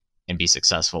do and be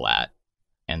successful at.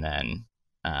 And then,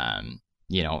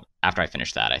 you know, after I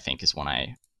finished that, I think is when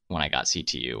I got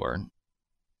CTU. Or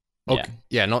okay.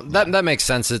 Yeah, no, that makes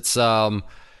sense. It's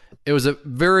it was a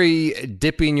very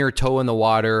dipping your toe in the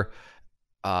water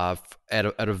at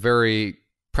a very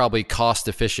probably cost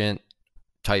efficient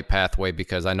type pathway,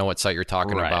 because I know what site you're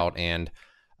talking about, and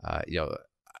you know,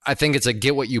 I think it's a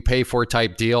get what you pay for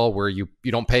type deal where you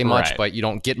don't pay much, but you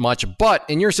don't get much. But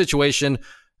in your situation,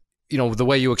 you know, the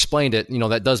way you explained it, you know,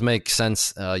 that does make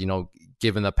sense, you know,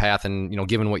 given the path and, you know,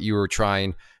 given what you were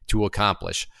trying to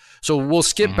accomplish. So we'll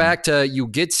skip back to you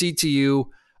get CTU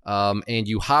and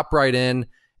you hop right in,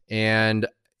 and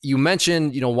you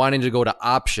mentioned, you know, wanting to go to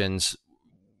options.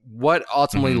 What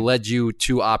ultimately led you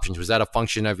to options? Was that a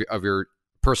function of your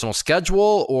personal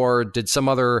schedule, or did some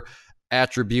other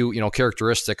attribute, you know,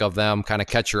 characteristic of them kind of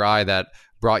catch your eye that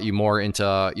brought you more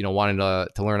into, you know, wanting to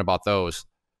learn about those?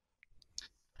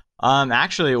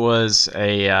 Actually, it was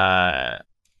I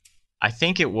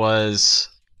think it was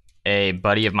a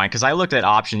buddy of mine, because I looked at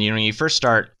options. You know, when you first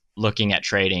start looking at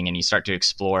trading and you start to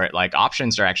explore it, like,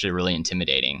 options are actually really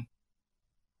intimidating,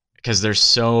 because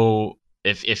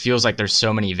it feels like there's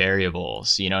so many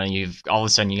variables, you know, and you've all of a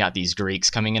sudden you got these Greeks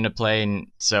coming into play. And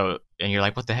you're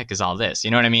like, what the heck is all this? You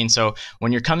know what I mean? So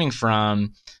when you're coming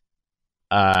from,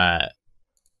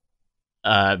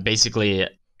 basically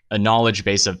a knowledge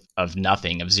base of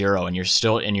nothing, of zero, and you're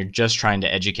just trying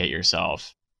to educate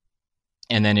yourself.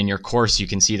 And then in your course, you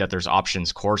can see that there's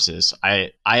options courses.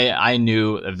 I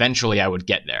knew eventually I would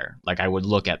get there. Like, I would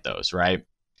look at those, right?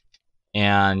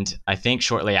 And I think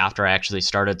shortly after I actually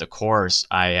started the course,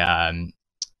 I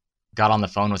got on the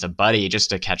phone with a buddy just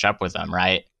to catch up with him,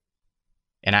 right?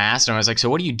 And I asked him, I was like, so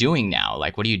what are you doing now?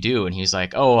 Like, what do you do? And he's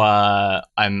like, oh,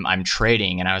 I'm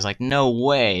trading. And I was like, no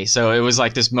way. So it was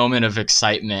like this moment of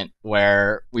excitement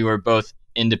where we were both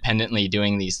independently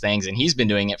doing these things, and he's been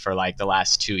doing it for like the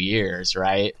last 2 years,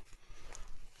 right?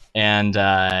 And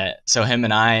so him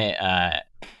and I,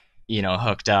 you know,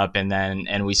 hooked up,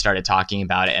 and we started talking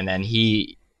about it. And then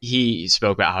he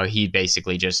spoke about how he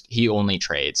basically he only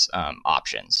trades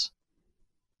options.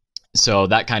 So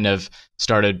that kind of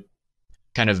started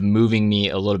moving me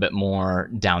a little bit more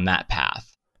down that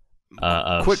path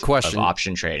Quick question. of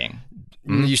option trading.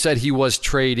 You said he was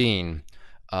trading.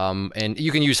 And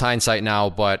you can use hindsight now,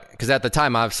 but because at the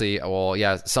time, obviously, well,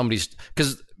 yeah,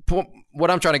 because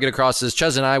what I'm trying to get across is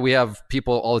Ches and I, we have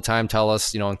people all the time tell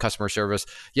us, you know, in customer service,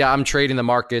 yeah, I'm trading the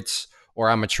markets, or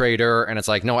I'm a trader. And it's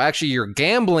like, no, actually you're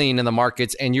gambling in the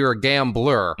markets and you're a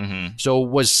gambler. So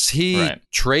was he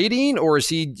trading, or is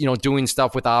he, you know, doing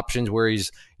stuff with options where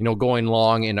he's, you know, going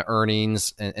long into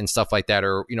earnings and stuff like that?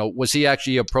 Or, you know, was he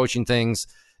actually approaching things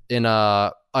in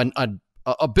a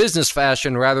business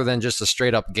fashion rather than just a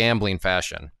straight up gambling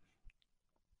fashion?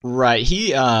 Right.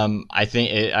 He, I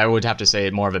think I would have to say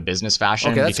more of a business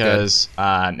fashion, because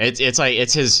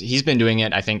he's been doing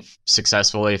it, I think,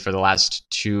 successfully for the last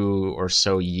 2 or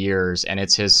so years, and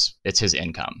it's his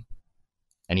income,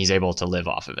 and he's able to live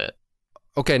off of it.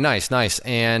 Okay, nice.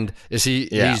 And is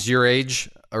he's your age,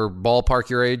 or ballpark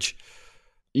your age?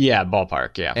 Yeah,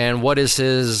 ballpark. Yeah. And what is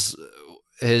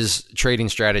his trading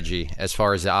strategy as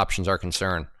far as the options are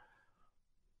concerned?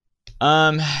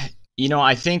 You know,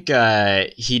 I think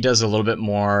he does a little bit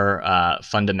more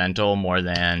fundamental more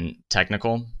than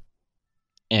technical.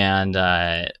 And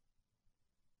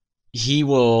he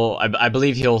will, I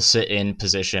believe he'll sit in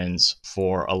positions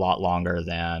for a lot longer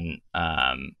than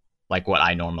like what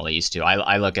I normally used to.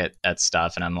 I look at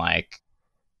stuff and I'm like,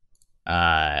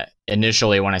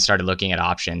 initially when I started looking at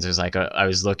options, it was like I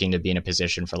was looking to be in a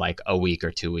position for like a week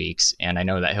or 2 weeks. And I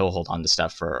know that he'll hold on to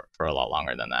stuff for a lot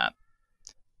longer than that.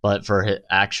 But for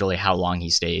actually how long he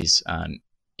stays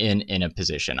in a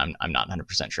position, I'm not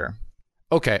 100% sure.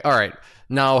 Okay, all right.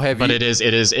 Now it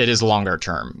is longer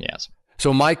term, yes.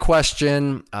 So my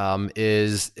question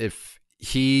is, if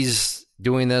he's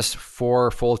doing this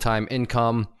for full-time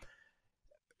income,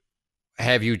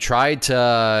 have you tried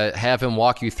to have him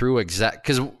walk you through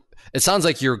because it sounds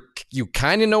like you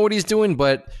kind of know what he's doing,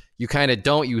 but you kind of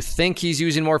don't. You think he's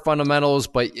using more fundamentals,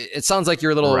 but it sounds like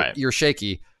you're a little you're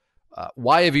shaky.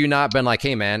 Why have you not been like,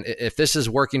 hey, man, if this is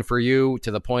working for you to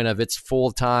the point of it's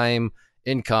full-time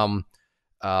income,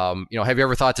 have you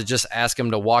ever thought to just ask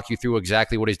him to walk you through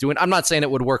exactly what he's doing? I'm not saying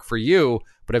it would work for you,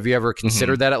 but have you ever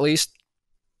considered that at least?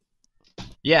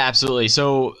 Yeah, absolutely.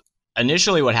 So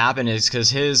initially what happened is because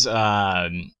his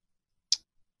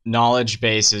knowledge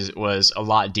base was a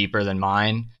lot deeper than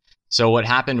mine. So what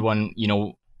happened when,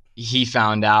 he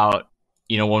found out,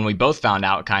 when we both found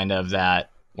out kind of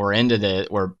that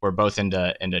we're both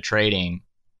into trading,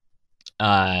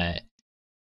 we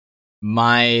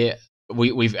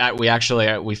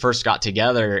first got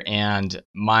together, and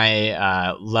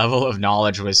my level of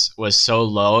knowledge was so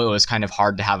low, it was kind of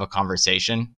hard to have a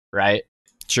conversation, right?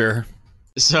 Sure.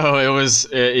 So it was,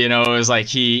 it was like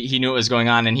he knew what was going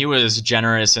on, and he was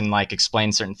generous and like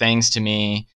explained certain things to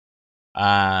me.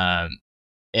 And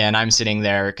I'm sitting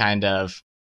there kind of,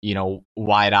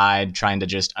 wide-eyed, trying to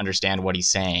just understand what he's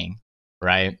saying,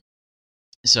 right?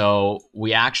 So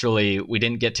we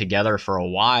didn't get together for a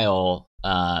while,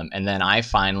 and then I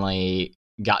finally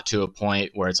got to a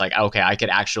point where it's like, okay, I could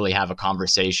actually have a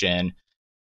conversation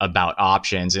about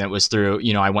options. And it was through,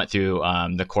 I went through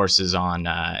the courses on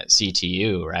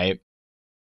CTU, right?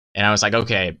 And I was like,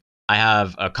 okay, I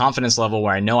have a confidence level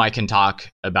where I know I can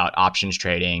talk about options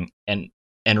trading and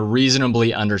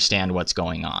reasonably understand what's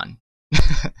going on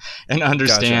and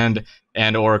understand Gotcha.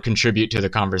 and or contribute to the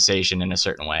conversation in a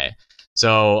certain way.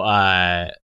 So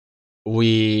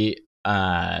we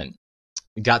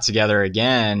got together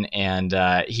again,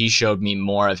 and he showed me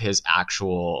more of his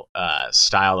actual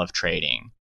style of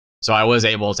trading. So I was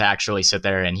able to actually sit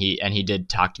there, and he did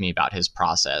talk to me about his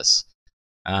process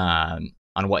on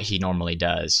what he normally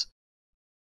does.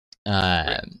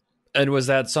 And was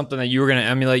that something that you were going to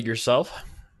emulate yourself?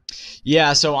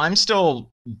 Yeah, so I'm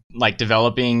still like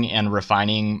developing and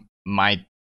refining my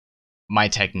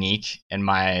technique and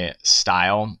my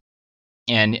style,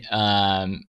 and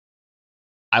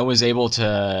I was able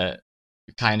to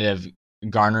kind of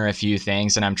garner a few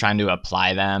things, and I'm trying to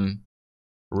apply them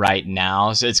right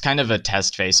now. So it's kind of a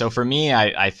test phase. So for me,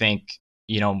 I think,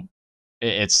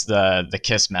 it's the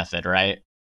KISS method, right?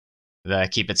 The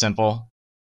keep it simple.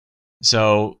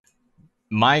 So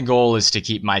my goal is to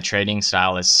keep my trading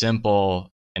style as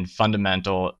simple and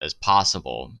fundamental as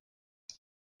possible.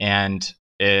 And,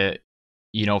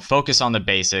 focus on the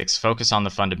basics, focus on the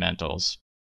fundamentals.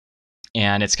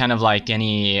 And it's kind of like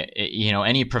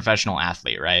any professional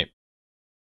athlete, right?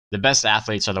 The best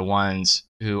athletes are the ones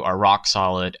who are rock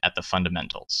solid at the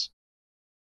fundamentals.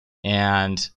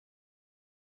 And,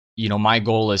 my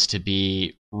goal is to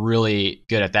be really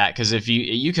good at that. Because if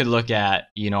you could look at,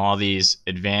 all these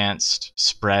advanced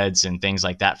spreads and things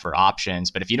like that for options,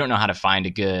 but if you don't know how to find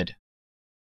a good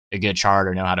chart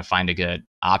or know how to find a good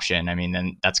option, I mean,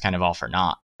 then that's kind of all for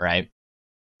naught, right?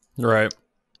 Right.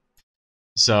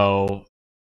 So,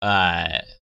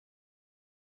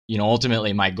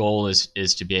 ultimately my goal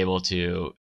is to be able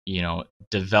to,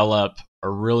 develop a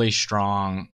really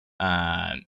strong,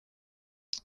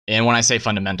 and when I say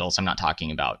fundamentals, I'm not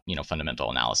talking about, fundamental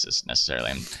analysis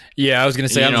necessarily. Yeah, I was going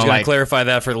to say, I'm just going to clarify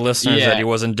that for the listeners, that he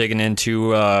wasn't digging into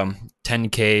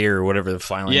 10K or whatever the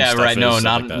filing stuff right. is.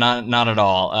 No, not at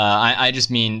all. I just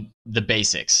mean the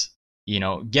basics,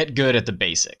 get good at the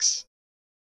basics,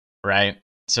 right?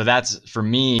 So that's, for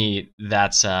me,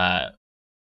 that's my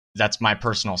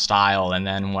personal style. And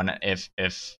then if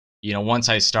once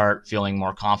I start feeling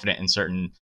more confident in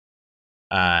certain,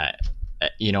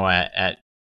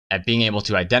 at being able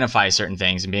to identify certain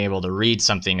things and being able to read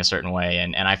something a certain way,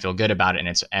 and I feel good about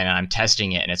it, and I'm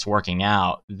testing it and it's working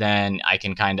out, then I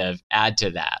can kind of add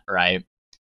to that, right?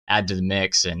 Add to the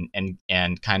mix and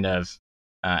kind of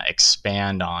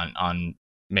expand on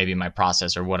maybe my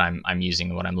process or what I'm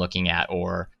using, what I'm looking at,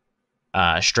 or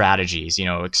strategies,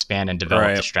 expand and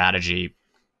develop the strategy.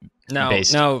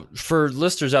 Now, for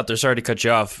listeners out there, sorry to cut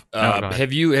you off.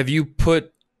 Have you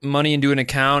put money into an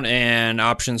account and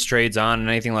options trades on and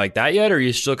anything like that yet, or are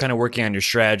you still kind of working on your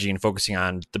strategy and focusing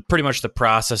on pretty much the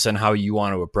process and how you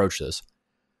want to approach this?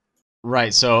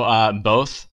 Right. So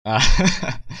both.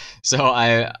 So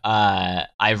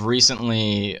I've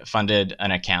recently funded an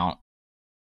account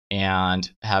and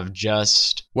have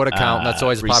just what account? That's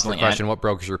always a popular question. What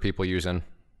brokers are people using?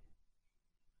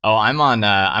 Oh, I'm on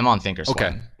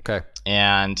Thinkorswim. Okay.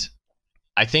 And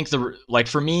I think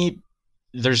for me,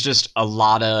 there's just a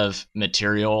lot of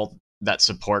material that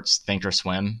supports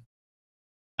Thinkorswim.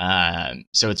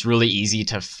 So it's really easy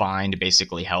to find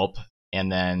basically help. And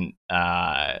then,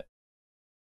 that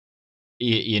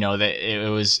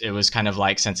it was kind of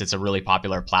like, since it's a really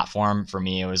popular platform for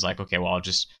me, it was like, okay, well,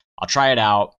 I'll try it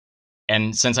out.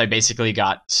 And since I basically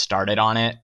got started on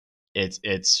it,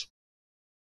 it's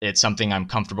something I'm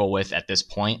comfortable with at this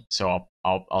point. So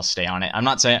I'll stay on it. I'm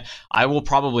not saying I will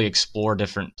probably explore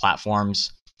different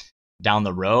platforms down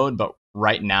the road, but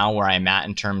right now where I'm at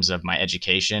in terms of my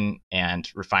education and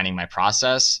refining my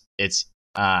process, it's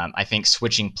I think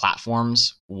switching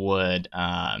platforms would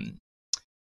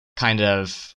kind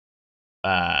of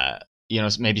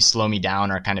maybe slow me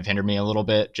down or kind of hinder me a little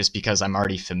bit, just because I'm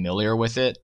already familiar with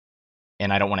it,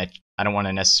 and I don't want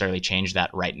to necessarily change that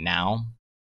right now.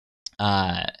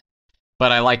 But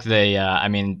I like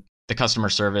the customer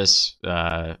service,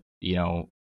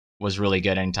 was really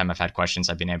good. Anytime I've had questions,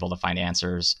 I've been able to find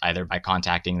answers either by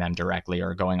contacting them directly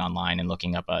or going online and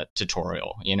looking up a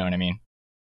tutorial. You know what I mean?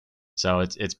 So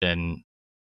it's been,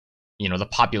 the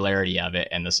popularity of it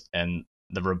and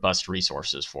the robust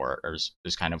resources for it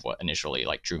is kind of what initially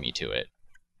like drew me to it.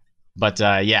 But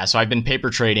so I've been paper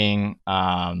trading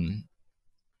I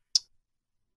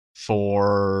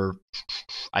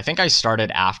think I started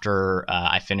after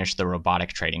I finished the robotic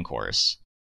trading course,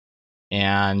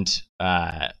 and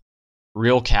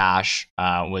real cash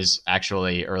was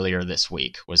actually earlier this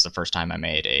week was the first time I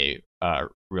made a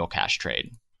real cash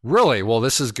trade. Really? Well,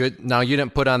 this is good. Now, you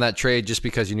didn't put on that trade just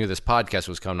because you knew this podcast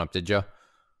was coming up, did you?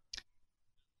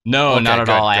 No, Okay, not at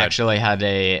all. good. I actually had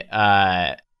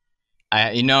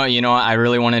I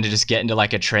really wanted to just get into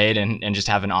like a trade and just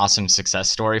have an awesome success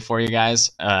story for you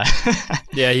guys.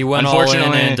 Yeah, he went all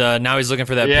in, and now he's looking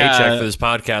for that paycheck for this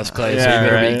podcast, Clay. Yeah, so you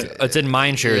better right. it's in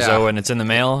mine shares, though, and it's in the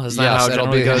mail. Is that how it it'll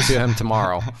generally be goes? to him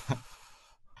tomorrow.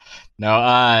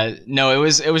 No, it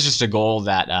was just a goal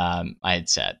that I had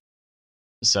set.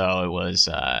 So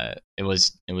it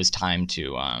was time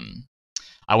to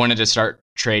I wanted to start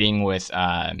trading with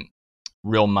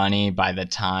real money by the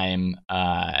time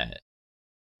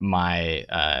my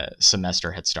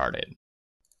semester had started.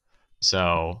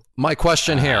 So my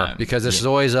question here, because this is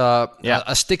always a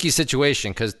sticky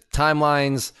situation, because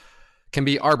timelines can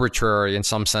be arbitrary in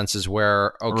some senses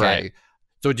where, okay, right.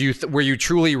 So were you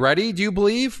truly ready, do you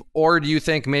believe? Or do you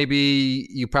think maybe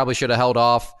you probably should have held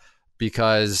off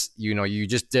because, you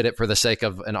just did it for the sake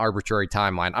of an arbitrary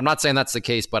timeline? I'm not saying that's the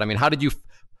case, but how did you,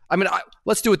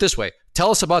 let's do it this way. Tell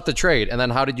us about the trade, and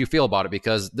then how did you feel about it?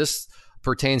 Because this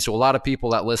pertains to a lot of people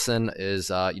that listen is,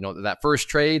 that first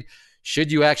trade.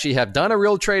 Should you actually have done a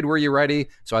real trade? Were you ready?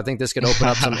 So I think this could open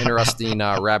up some interesting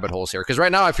rabbit holes here. Because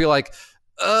right now I feel like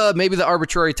maybe the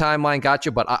arbitrary timeline got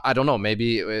you, but I don't know.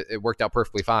 Maybe it worked out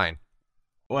perfectly fine.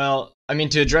 Well,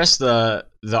 to address the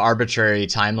arbitrary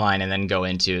timeline and then go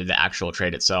into the actual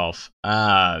trade itself,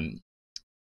 the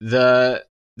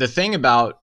thing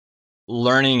about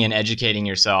learning and educating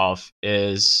yourself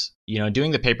is,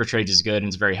 doing the paper trades is good and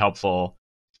it's very helpful.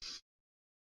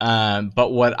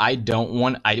 But what I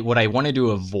wanted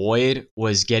to avoid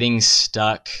was getting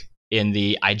stuck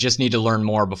in I just need to learn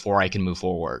more before I can move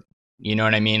forward. You know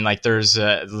what I mean? Like there's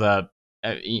the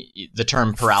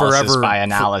term paralysis by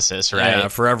analysis, right? Yeah,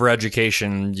 forever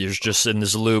education. You're just in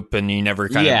this loop and you never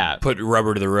kind of put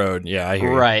rubber to the road. Yeah, I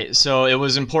hear you. Right. So it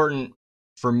was important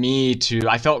for me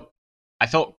I felt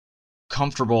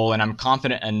comfortable and I'm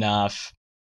confident enough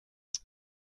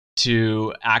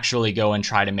to actually go and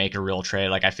try to make a real trade.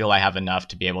 Like I feel I have enough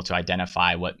to be able to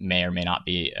identify what may or may not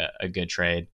be a good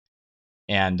trade.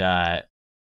 And, I'm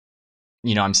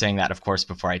saying that, of course,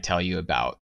 before I tell you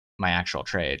about my actual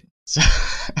trade. So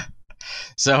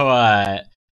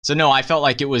no, I felt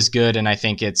like it was good. And I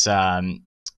think it's, I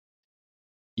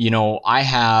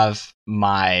have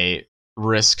my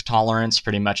risk tolerance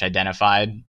pretty much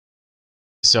identified.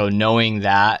 So knowing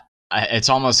that, it's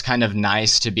almost kind of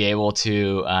nice to be able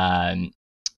to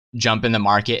jump in the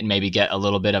market and maybe get a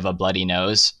little bit of a bloody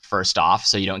nose first off,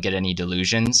 so you don't get any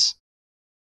delusions.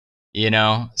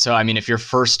 So if your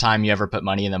first time you ever put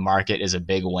money in the market is a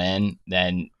big win,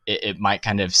 then it might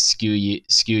kind of skew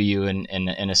you in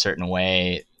a certain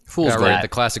way. Fool's gold, the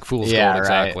classic fool's gold,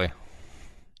 exactly. Right.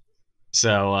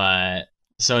 So I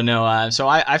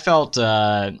felt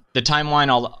the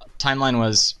timeline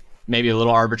was maybe a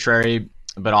little arbitrary,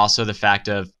 but also the fact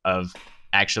of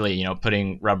actually,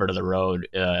 putting rubber to the road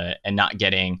and not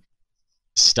getting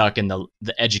stuck in the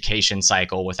education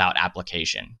cycle without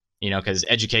application, because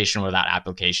education without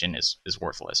application is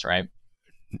worthless, right?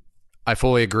 I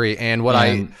fully agree. And what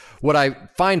I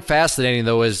find fascinating,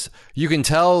 though, is you can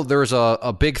tell there's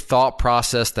a big thought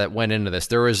process that went into this.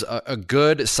 There was a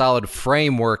good, solid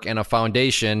framework and a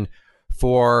foundation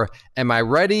for, am I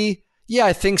ready? Yeah,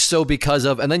 I think so because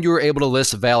of, and then you were able to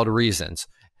list valid reasons.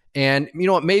 And you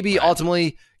know what, maybe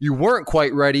ultimately you weren't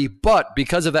quite ready, but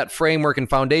because of that framework and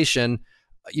foundation,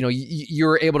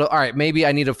 you're able to, all right, maybe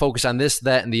I need to focus on this,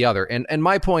 that, and the other. And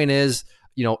my point is,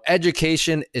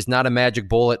 education is not a magic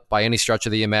bullet by any stretch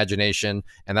of the imagination.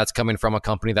 And that's coming from a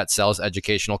company that sells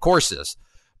educational courses.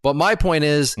 But my point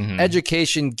is,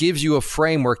 education gives you a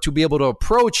framework to be able to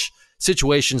approach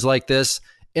situations like this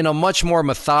in a much more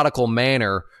methodical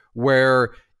manner,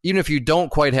 where even if you don't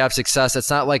quite have success, it's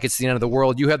not like it's the end of the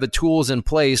world. You have the tools in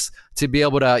place to be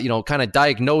able to, kind of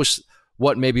diagnose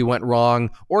what maybe went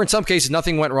wrong, or in some cases,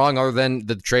 nothing went wrong other than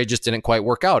the trade just didn't quite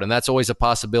work out. And that's always a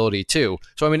possibility too.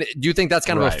 So, I mean, do you think that's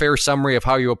kind of a fair summary of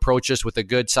how you approach this with a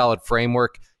good, solid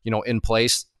framework, in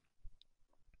place?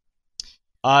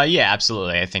 Yeah,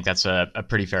 absolutely. I think that's a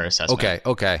pretty fair assessment.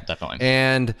 Okay. Definitely.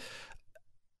 And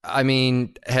I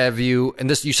mean, and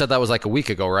you said that was like a week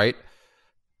ago, right?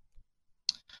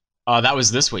 That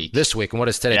was this week. And what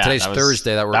is today? Yeah, Today's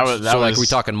Thursday. Are we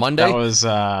talking Monday? That was,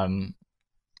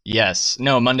 yes.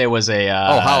 No, Monday was a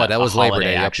holiday. That was Labor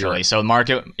Day, actually. Yep, so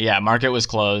market was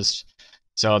closed.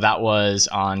 So that was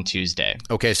on Tuesday.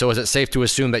 Okay, so is it safe to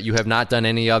assume that you have not done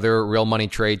any other real money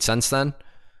trade since then?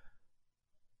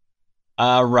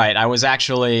 Right. I was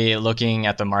actually looking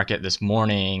at the market this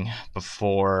morning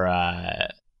before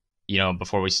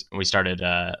we started,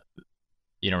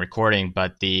 recording.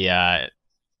 But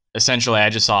essentially, I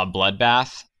just saw a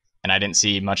bloodbath, and I didn't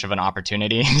see much of an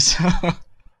opportunity.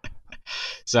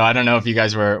 So I don't know if you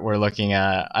guys were looking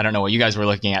at. I don't know what you guys were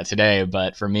looking at today,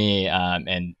 but for me,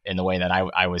 and in the way that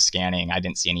I was scanning, I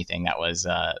didn't see anything that was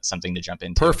something to jump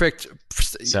into. Perfect.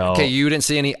 So okay, you didn't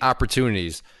see any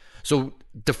opportunities. So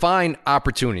define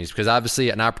opportunities, because obviously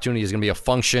an opportunity is going to be a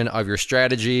function of your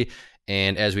strategy.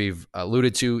 And as we've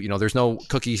alluded to, there's no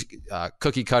cookie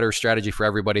cutter strategy for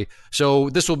everybody. So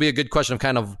this will be a good question of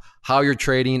kind of how you're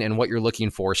trading and what you're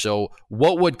looking for. So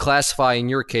what would classify in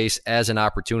your case as an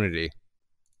opportunity?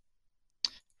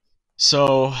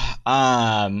 So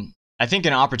I think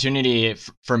an opportunity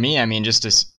for me, I mean, just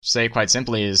to say quite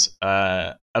simply, is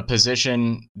a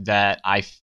position that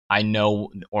I know,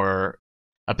 or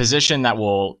a position that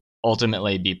will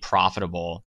ultimately be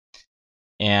profitable.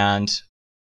 And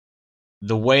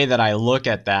the way that I look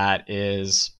at that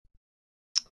is,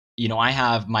 I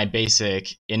have my basic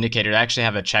indicator. I actually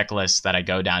have a checklist that I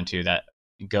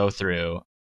go through.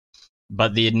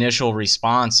 But the initial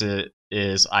response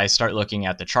is I start looking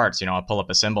at the charts. I'll pull up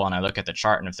a symbol and I look at the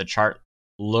chart. And if the chart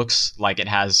looks like it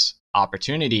has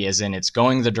opportunity, as in it's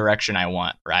going the direction I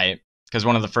want, right? Because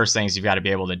one of the first things you've got to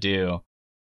be able to do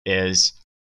is,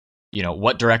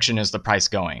 what direction is the price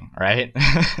going, right?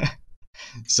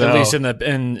 So at least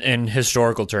in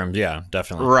historical terms, yeah,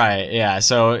 definitely. Right, yeah.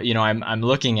 So, I'm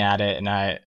looking at it,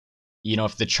 and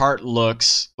if the chart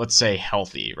looks, let's say,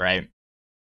 healthy, right?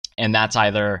 And that's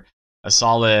either a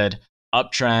solid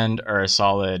uptrend or a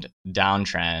solid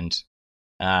downtrend,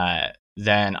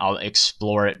 then I'll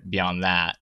explore it beyond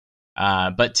that.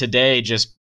 But today,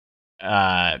 just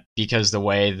because the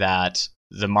way that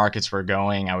the markets were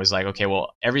going, I was like, okay,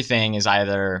 well, everything is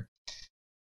either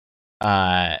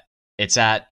it's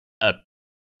at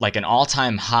an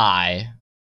all-time high,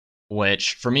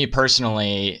 which for me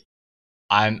personally,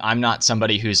 I'm not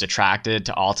somebody who's attracted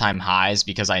to all-time highs,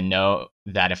 because I know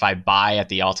that if I buy at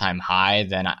the all-time high,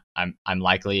 then I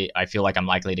feel like I'm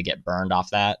likely to get burned off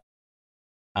that.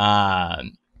 Have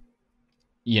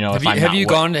you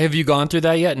gone through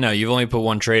that yet? No, you've only put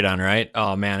one trade on, right?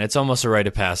 Oh man, it's almost a rite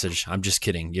of passage. I'm just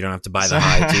kidding. You don't have to buy the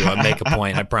high too. I'll make a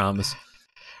point, I promise.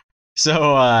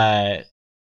 So,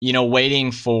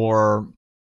 waiting for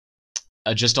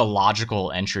just a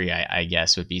logical entry, I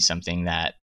guess, would be something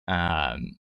that, like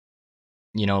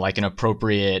an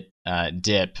appropriate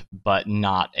dip, but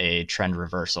not a trend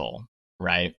reversal,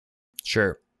 right?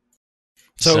 Sure.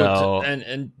 So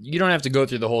and you don't have to go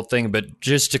through the whole thing, but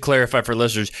just to clarify for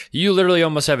listeners, you literally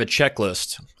almost have a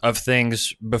checklist of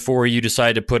things before you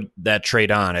decide to put that trade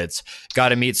on. It's got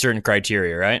to meet certain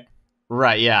criteria, right?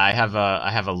 Right. Yeah, I have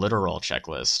a literal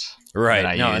checklist. Right.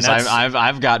 That I use.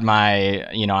 I've got my,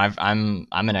 I'm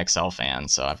an Excel fan,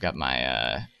 so I've got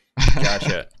my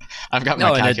Gotcha. I've got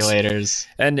my calculators.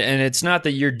 And it's not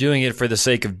that you're doing it for the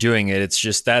sake of doing it. It's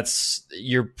just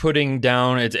you're putting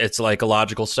down. It's like a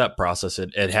logical step process.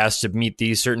 It has to meet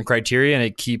these certain criteria, and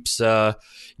it keeps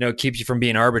keeps you from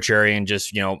being arbitrary and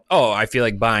just I feel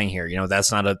like buying here.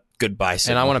 That's not a good buy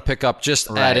signal. And I want to pick up, just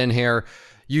add in here.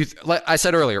 Like I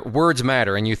said earlier, words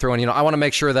matter, and you throw in. I want to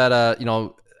make sure that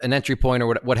an entry point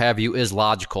or what have you is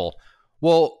logical.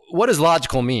 Well, what does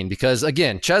logical mean? Because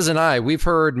again, Ches and I, we've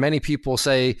heard many people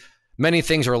say many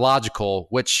things are logical,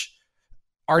 which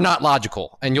are not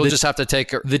logical. And you'll just have to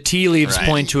take the tea leaves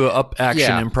point to an up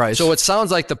action in price. So it sounds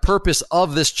like the purpose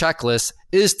of this checklist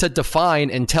is to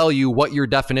define and tell you what your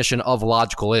definition of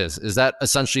logical is. Is that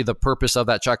essentially the purpose of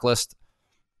that checklist?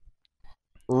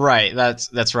 Right.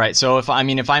 That's right. So if I'm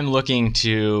looking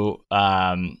to,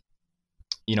 buy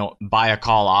a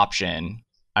call option,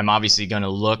 I'm obviously going to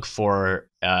look for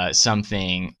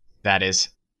something that is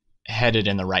headed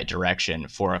in the right direction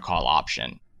for a call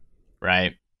option,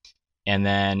 right? And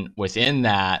then within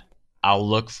that, I'll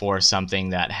look for something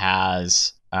that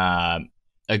has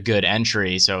a good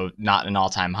entry, so not an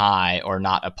all-time high or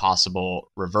not a possible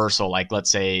reversal. Like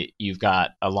let's say you've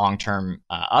got a long-term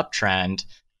uptrend,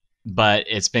 but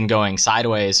it's been going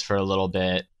sideways for a little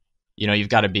bit. You've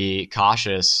got to be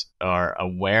cautious or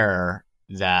aware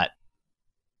that,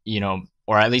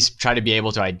 or at least try to be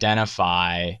able to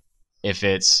identify if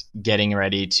it's getting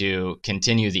ready to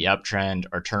continue the uptrend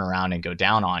or turn around and go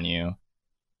down on you.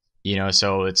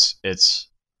 So it's it's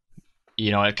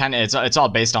all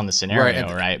based on the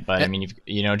scenario, right? But I mean,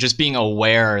 just being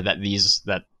aware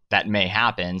that that may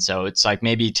happen. So it's like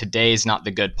maybe today's not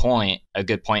a good point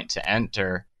to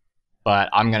enter, but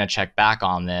I'm going to check back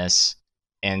on this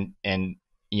and in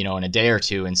a day or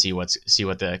two and see what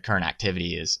the current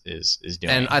activity is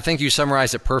doing. And I think you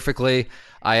summarized it perfectly.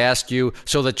 I asked you,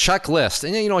 so the checklist,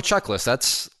 and a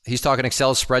checklist, he's talking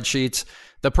Excel spreadsheets.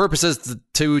 The purpose is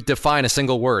to define a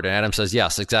single word. And Adam says,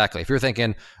 yes, exactly. If you're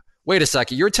thinking, wait a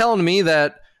second, you're telling me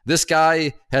that this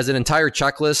guy has an entire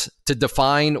checklist to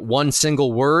define one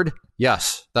single word?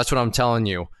 Yes, that's what I'm telling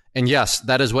you. And yes,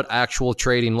 that is what actual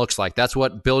trading looks like. That's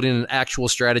what building an actual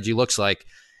strategy looks like.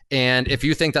 And if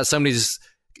you think that somebody's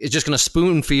is just going to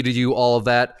spoon feed you all of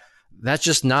that, that's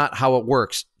just not how it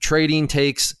works. Trading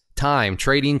takes time.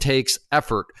 Trading takes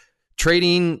effort.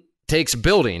 Trading takes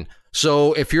building.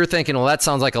 So if you're thinking, well, that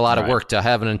sounds like a lot of work to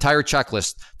have an entire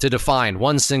checklist to define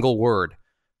one single word.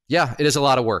 Yeah, it is a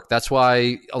lot of work. That's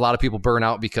why a lot of people burn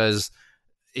out, because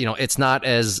it's not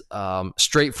as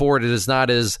straightforward. It is not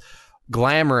as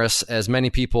glamorous as many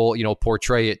people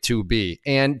portray it to be.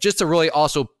 And just to really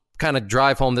also kind of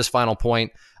drive home this final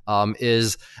point,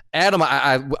 is Adam.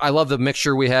 I love the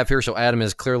mixture we have here. So Adam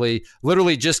is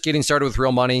literally just getting started with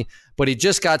real money, but he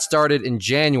just got started in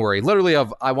January, literally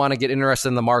I want to get interested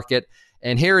in the market.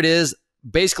 And here it is,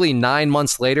 basically 9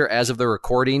 months later as of the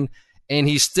recording. And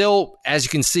he's still, as you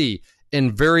can see,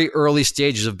 in very early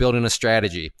stages of building a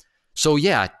strategy. So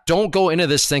yeah, don't go into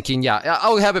this thinking, yeah,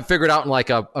 I'll have it figured out in like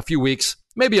a few weeks,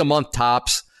 maybe a month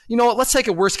tops. Let's take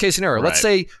a worst case scenario. Right. Let's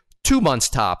say 2 months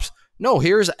tops. No,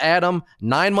 here's Adam,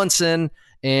 9 months in,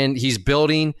 and he's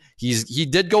building. He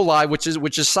did go live, which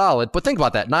is solid. But think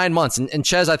about that, 9 months. And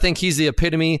Ches, I think he's the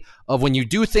epitome of when you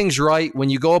do things right,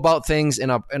 when you go about things in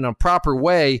a proper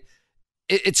way,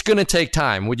 it's going to take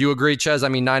time. Would you agree, Ches? I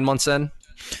mean, 9 months in?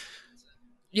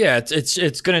 Yeah,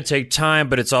 it's going to take time,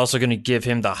 but it's also going to give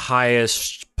him the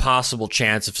highest possible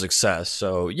chance of success.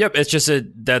 So, yep, it's just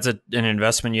that's an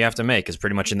investment you have to make. Is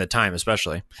pretty much in the time,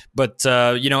 especially. But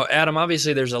Adam,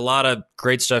 obviously, there's a lot of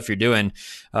great stuff you're doing.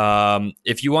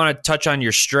 If you want to touch on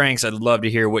your strengths, I'd love to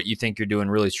hear what you think you're doing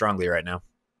really strongly right now.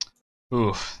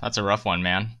 Ooh, that's a rough one,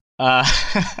 man.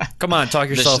 Come on, talk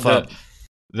yourself up.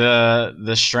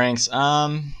 The strengths.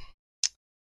 I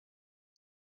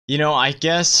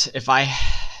guess if I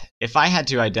had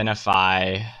to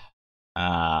identify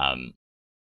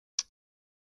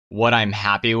what I'm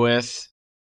happy with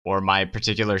or my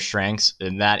particular strengths,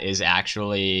 and that is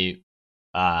actually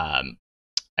I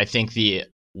think the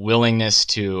willingness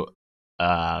to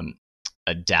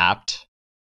adapt,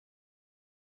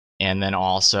 and then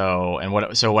also,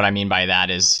 what I mean by that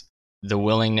is the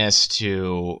willingness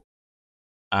to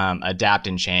adapt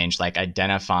and change, like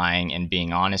identifying and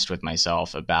being honest with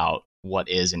myself about what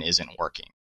is and isn't working,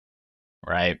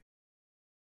 right?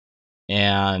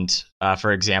 And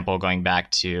for example, going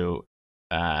back to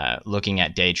looking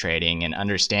at day trading and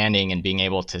understanding and being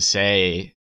able to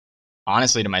say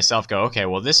honestly to myself, go, okay,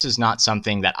 well, this is not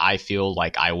something that I feel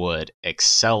like I would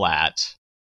excel at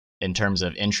in terms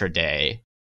of intraday,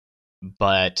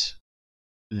 but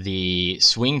the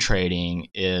swing trading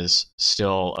is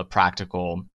still a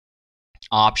practical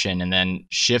option. And then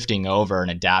shifting over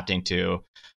and adapting to,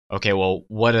 okay, well,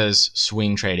 what does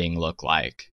swing trading look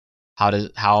like? How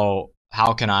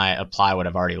can I apply what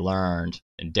I've already learned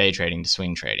in day trading to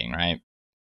swing trading, right?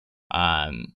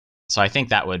 So I think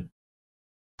that would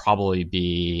probably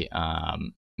be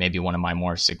maybe one of my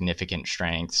more significant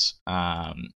strengths.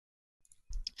 And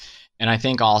I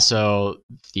think also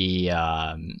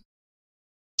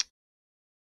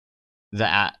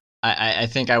I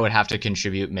think I would have to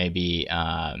contribute maybe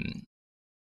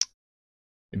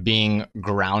being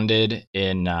grounded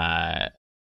in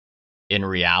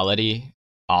reality.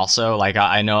 Also, like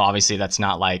I know obviously that's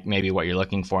not like maybe what you're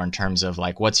looking for in terms of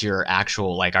like what's your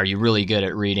actual, like, are you really good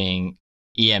at reading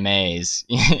EMAs?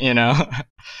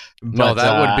 But no,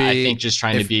 that would be, I think just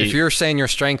trying to be. If you're saying your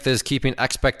strength is keeping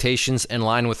expectations in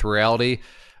line with reality,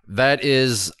 that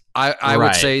is, I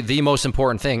would say, the most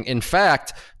important thing. In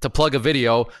fact, to plug a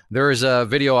video, there is a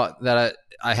video that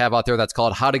I have out there that's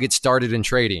called How to Get Started in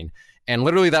Trading. And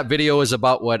literally that video is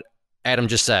about what Adam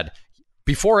just said.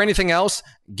 Before anything else,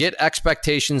 get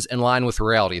expectations in line with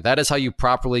reality. That is how you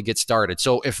properly get started.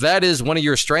 So if that is one of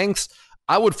your strengths,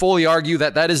 I would fully argue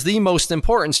that that is the most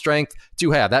important strength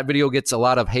to have. That video gets a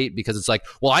lot of hate because it's like,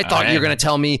 well, I thought you were going to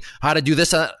tell me how to do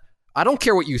this. I don't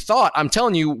care what you thought. I'm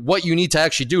telling you what you need to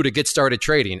actually do to get started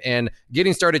trading. And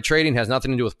getting started trading has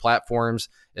nothing to do with platforms.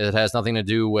 It has nothing to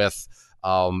do with,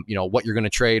 what you're going to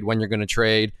trade, when you're going to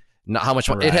trade, not how much.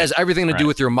 Right. It has everything to do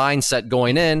with your mindset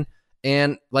going in.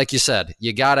 And like you said,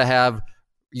 you got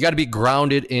to be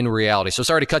grounded in reality. So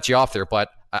sorry to cut you off there, but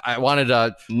I wanted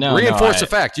to reinforce the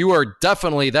fact you are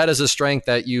definitely, that is a strength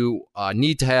that you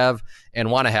need to have and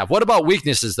want to have. What about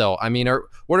weaknesses though? I mean,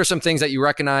 what are some things that you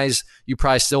recognize you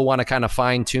probably still want to kind of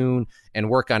fine tune and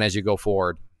work on as you go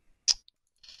forward?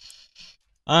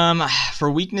 For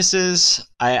weaknesses,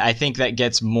 I think that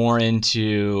gets more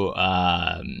into,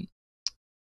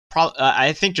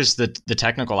 I think just the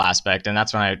technical aspect, and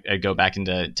that's when I go back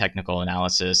into technical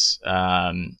analysis.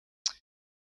 I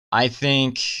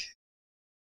think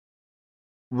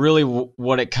really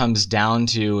what it comes down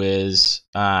to is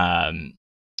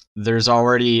there's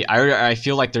already, I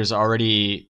feel like there's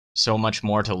already so much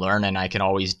more to learn, and I can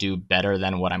always do better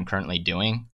than what I'm currently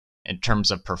doing in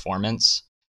terms of performance.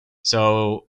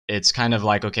 So it's kind of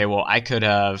like, okay, well, I could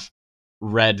have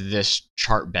read this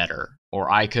chart better,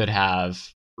 or I could have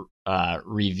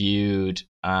reviewed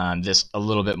this a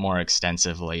little bit more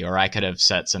extensively, or I could have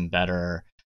set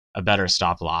a better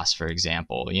stop loss, for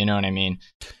example. You know what I mean?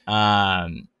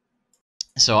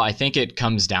 So I think it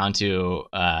comes down to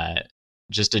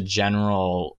just a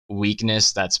general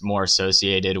weakness that's more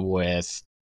associated with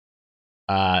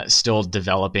still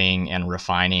developing and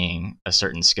refining a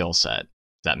certain skill set.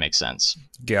 If that makes sense.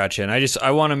 Gotcha. And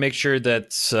I want to make sure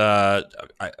that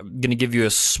I'm going to give you a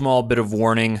small bit of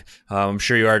warning. I'm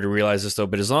sure you already realize this though,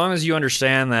 but as long as you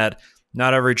understand that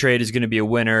not every trade is going to be a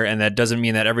winner, and that doesn't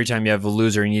mean that every time you have a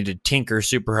loser, you need to tinker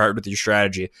super hard with your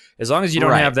strategy. As long as you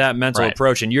don't have that mental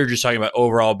approach, and you're just talking about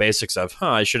overall basics of,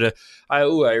 I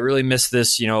really missed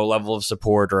this, level of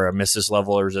support, or I missed this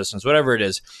level of resistance, whatever it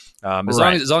is. As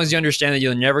long as you understand that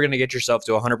you're never going to get yourself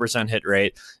to 100% hit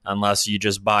rate unless you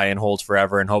just buy and hold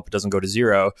forever and hope it doesn't go to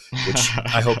zero, which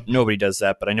I hope nobody does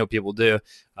that, but I know people do.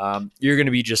 You're going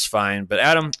to be just fine. But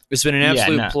Adam, it's been an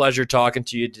absolute pleasure talking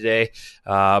to you today.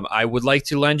 I would like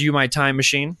to lend you my time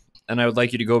machine, and I would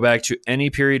like you to go back to any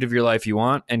period of your life you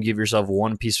want and give yourself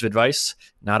one piece of advice,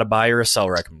 not a buy or a sell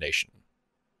recommendation.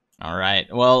 All right.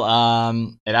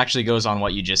 Well, it actually goes on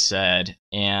what you just said,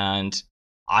 and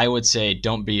I would say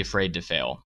don't be afraid to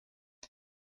fail.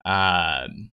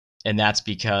 And that's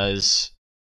because,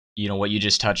 what you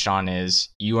just touched on is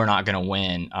you are not going to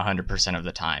win 100% of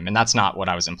the time. And that's not what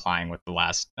I was implying with the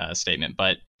last statement,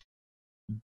 but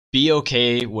be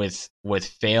okay with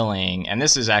failing. And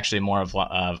this is actually more of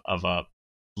a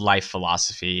life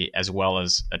philosophy as well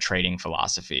as a trading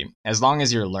philosophy. As long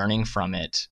as you're learning from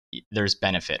it, there's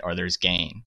benefit or there's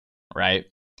gain, right?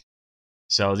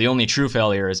 So the only true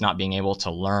failure is not being able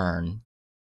to learn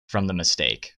from the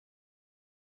mistake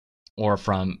or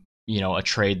from, a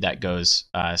trade that goes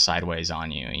sideways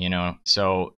on you,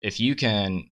 So if you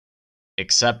can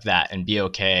accept that and be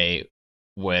okay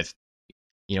with,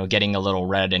 getting a little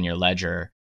red in your ledger,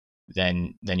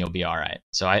 then you'll be all right.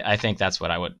 So I think that's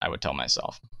what I would tell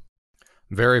myself.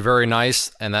 Very, very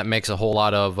nice. And that makes a whole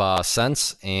lot of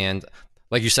sense. And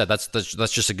like you said, that's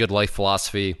just a good life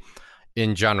philosophy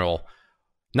in general.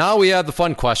 Now we have the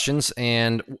fun questions,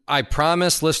 and I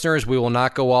promise listeners we will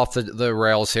not go off the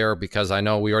rails here because I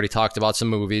know we already talked about some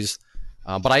movies.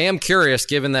 But I am curious,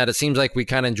 given that it seems like we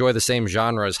kind of enjoy the same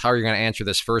genres, how you're going to answer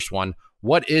this first one.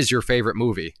 What is your favorite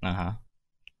movie?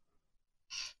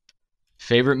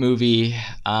 Favorite movie?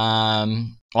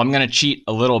 I'm going to cheat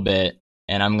a little bit,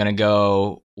 and I'm going to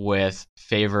go with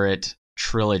favorite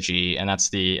trilogy, and that's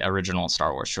the original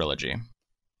Star Wars trilogy.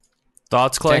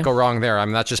 Thoughts, Clay? Can't go wrong there. I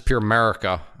mean, that's just pure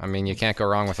America. I mean, you can't go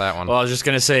wrong with that one. Well, I was just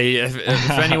going to say, if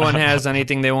anyone has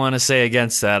anything they want to say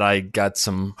against that, I got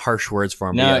some harsh words for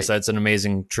them. No, yes, that's an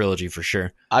amazing trilogy for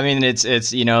sure. I mean, it's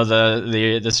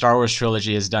the Star Wars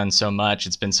trilogy has done so much.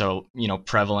 It's been so,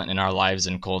 prevalent in our lives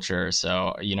and culture.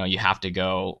 So, you have to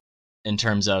go in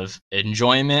terms of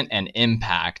enjoyment and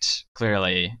impact.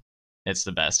 Clearly, it's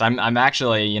the best. I'm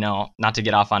actually, not to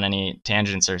get off on any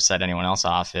tangents or set anyone else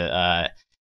off.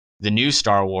 The new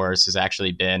Star Wars has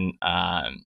actually been, a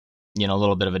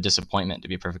little bit of a disappointment, to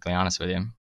be perfectly honest with you.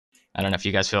 I don't know if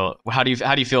you guys feel. How do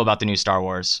you feel about the new Star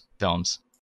Wars films?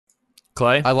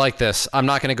 Clay? I like this. I'm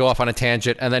not going to go off on a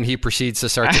tangent, and then he proceeds to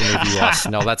start to interview us.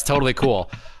 No, that's totally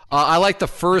cool. I like the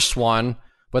first one,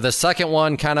 But the second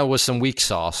one kind of was some weak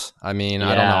sauce. I mean,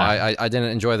 I don't know. I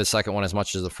didn't enjoy the second one as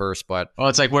much as the first, but well,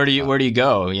 it's like where do you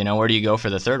go? Where do you go for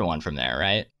the third one from there,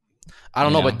 right? I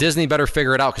don't know, but Disney better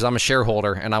figure it out because I'm a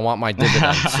shareholder and I want my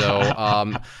dividend.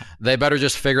 So they better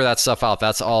just figure that stuff out.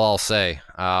 That's all I'll say.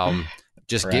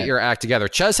 Just get your act together.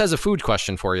 Ches has a food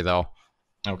question for you, though.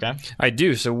 Okay. I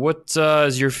do. So what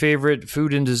is your favorite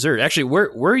food and dessert? Actually,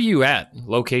 where are you at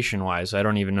location-wise? I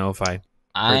don't even know if I heard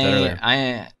that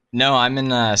earlier. No, I'm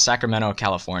in Sacramento,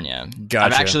 California. Gotcha.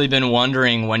 I've actually been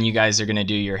wondering when you guys are going to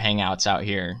do your hangouts out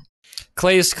here.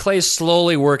 Clay's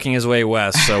slowly working his way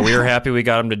west, so we were happy we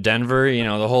got him to Denver.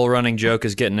 The whole running joke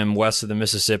is getting him west of the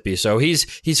Mississippi. So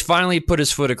he's finally put his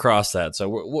foot across that. So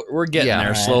we're getting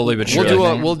there slowly but surely.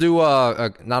 We'll do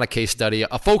a not a case study,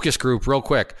 a focus group real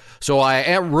quick. So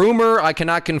I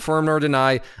cannot confirm nor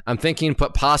deny. I'm thinking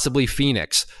possibly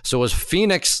Phoenix. So is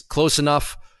Phoenix close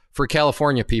enough for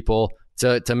California people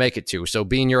to make it to? So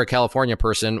being you're a California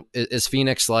person, is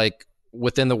Phoenix like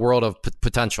within the world of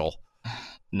potential?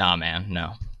 Nah, man,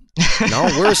 no. No,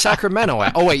 where's Sacramento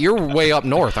at? Oh, wait, you're way up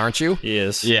north, aren't you? He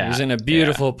is. Yeah. He's in a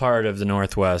beautiful part of the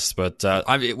Northwest. But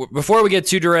before we get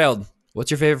too derailed, what's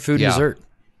your favorite food and dessert?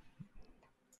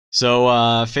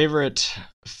 So, favorite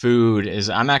food is,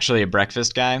 I'm actually a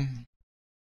breakfast guy.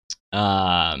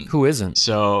 Who isn't?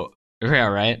 So, yeah,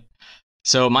 right.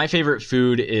 So, my favorite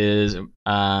food is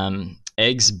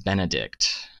Eggs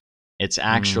Benedict. It's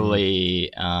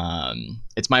actually,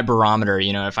 it's my barometer.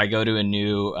 If I go to a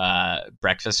new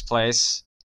breakfast place,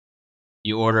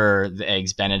 you order the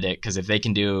Eggs Benedict, because if they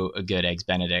can do a good Eggs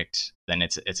Benedict, then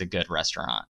it's a good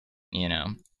restaurant.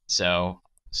 So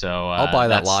I'll buy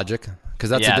that logic,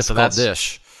 because that's a difficult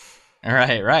dish.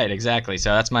 Right, exactly.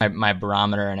 So that's my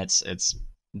barometer, and it's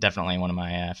definitely one of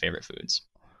my favorite foods.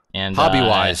 And hobby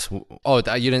wise,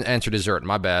 you didn't answer dessert.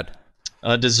 My bad.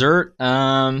 Dessert,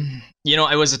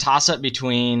 it was a toss-up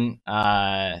between,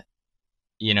 vanilla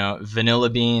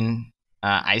bean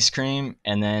ice cream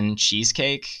and then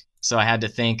cheesecake. So I had to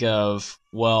think of,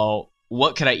 well,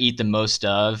 what could I eat the most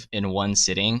of in one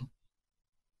sitting?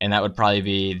 And that would probably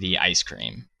be the ice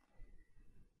cream.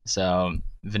 So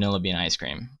vanilla bean ice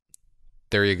cream.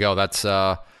 There you go. That's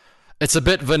it's a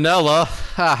bit vanilla,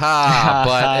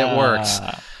 but it works.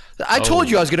 I told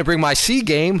you I was going to bring my C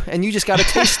game, and you just got a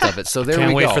taste of it. So there we go.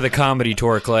 Can't wait for the comedy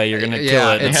tour, Clay. You're going to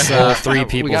kill it. It's 3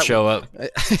 people show up.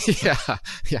 Yeah.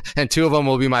 And 2 of them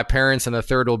will be my parents, and the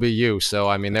third will be you. So,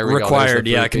 I mean, there we go. Required,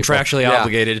 contractually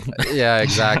obligated. Yeah,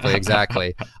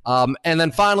 exactly. And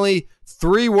then finally,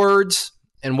 3 words,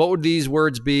 and what would these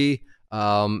words be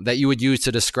that you would use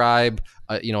to describe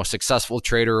a successful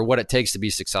trader, or what it takes to be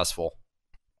successful?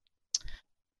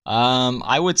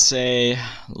 I would say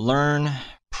learn,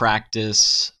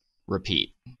 practice,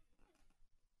 repeat.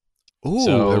 Ooh,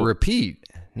 the repeat.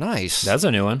 Nice. That's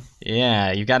a new one.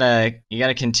 Yeah, you gotta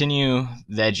continue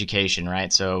the education,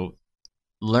 right? So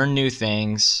learn new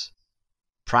things,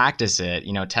 practice it,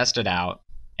 test it out,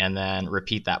 and then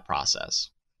repeat that process.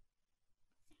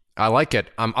 I like it.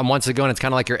 I'm once again, it's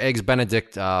kind of like your Eggs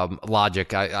Benedict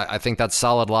logic. I think that's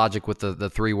solid logic with the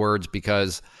 3 words,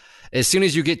 because as soon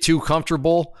as you get too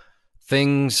comfortable,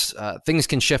 things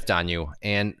can shift on you.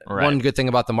 And one good thing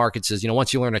about the markets is,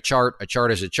 once you learn a chart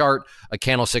is a chart. A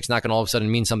candlestick's not going to all of a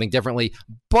sudden mean something differently.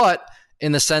 But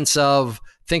in the sense of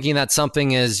thinking that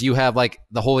something is, you have like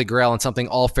the Holy Grail and something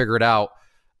all figured out,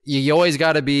 you always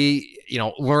got to be,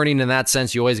 learning in that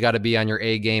sense. You always got to be on your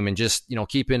A game, and just,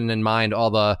 keeping in mind all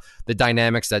the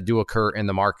dynamics that do occur in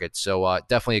the market. So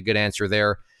definitely a good answer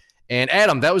there. And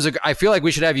Adam, I feel like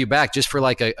we should have you back just for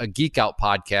like a geek out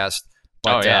podcast.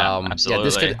 But,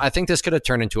 absolutely. Yeah, I think this could have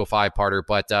turned into a 5-parter.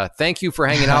 But thank you for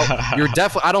hanging out. You're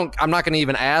definitely. I'm not going to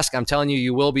even ask. I'm telling you,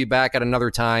 you will be back at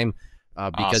another time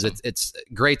because awesome. It's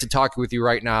great to talk with you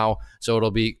right now. So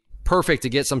it'll be perfect to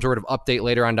get some sort of update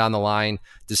later on down the line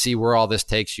to see where all this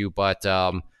takes you. But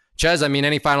Ches, I mean,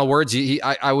 any final words?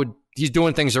 He's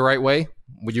doing things the right way.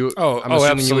 Would you? I'm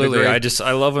absolutely.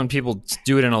 I love when people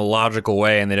do it in a logical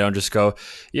way, and they don't just go,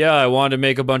 "Yeah, I wanted to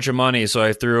make a bunch of money, so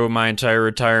I threw my entire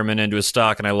retirement into a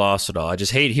stock and I lost it all." I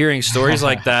just hate hearing stories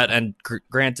like that. And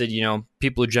granted,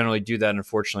 people who generally do that,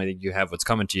 unfortunately, you have what's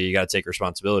coming to you. You got to take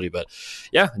responsibility. But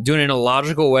yeah, doing it in a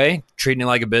logical way, treating it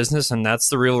like a business, and that's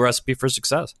the real recipe for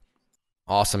success.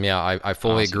 Awesome. Yeah, I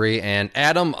fully agree. And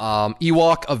Adam,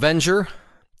 EwokAvenger,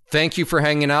 thank you for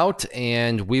hanging out,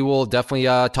 and we will definitely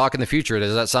talk in the future.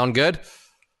 Does that sound good?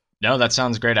 No, that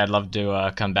sounds great. I'd love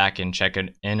to come back and check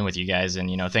it in with you guys. And,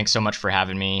 thanks so much for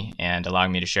having me and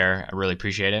allowing me to share. I really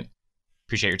appreciate it.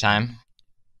 Appreciate your time.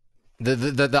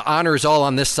 The honor is all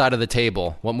on this side of the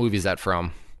table. What movie is that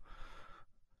from?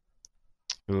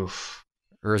 Oof.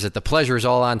 or is it the pleasure is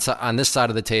all on this side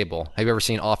of the table? Have you ever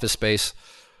seen Office Space?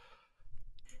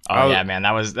 Oh yeah, man,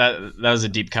 that was a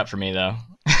deep cut for me though.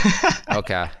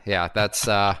 Okay, yeah, that's.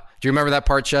 Do you remember that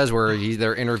part, Ches, where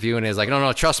they're interviewing and he's like,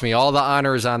 no, trust me, all the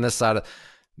honor is on this side of.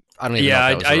 I don't even know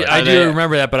if that was right. I do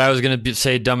remember that, but I was going to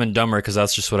say Dumb and Dumber because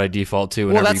that's just what I definite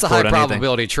to. Well, that's a high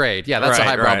probability trade. Yeah, that's a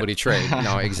high probability trade.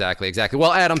 No, exactly.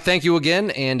 Well, Adam, thank you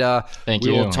again, and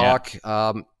we will talk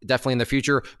definitely in the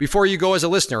future. Before you go as a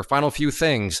listener, final few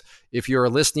things. If you're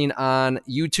listening on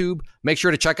YouTube, make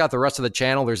sure to check out the rest of the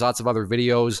channel. There's lots of other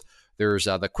videos. There's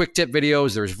the quick tip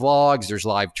videos. There's vlogs. There's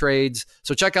live trades.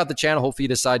 So check out the channel. Hopefully you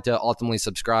decide to ultimately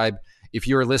subscribe. If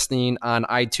you're listening on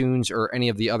iTunes or any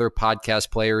of the other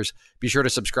podcast players, be sure to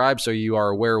subscribe so you are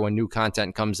aware when new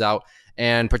content comes out.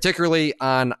 And particularly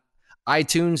on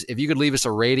iTunes, if you could leave us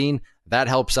a rating, that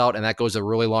helps out and that goes a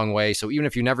really long way. So even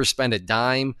if you never spend a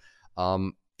dime,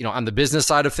 on the business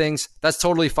side of things, that's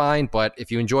totally fine. But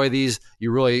if you enjoy these,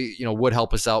 you really, would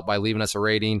help us out by leaving us a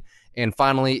rating. And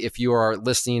finally, if you are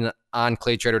listening on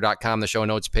claytrader.com, the show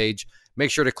notes page,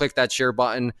 make sure to click that share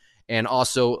button. And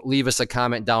also leave us a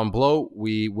comment down below.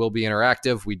 We will be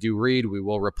interactive. We do read. We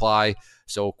will reply.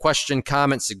 So question,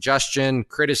 comment, suggestion,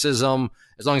 criticism,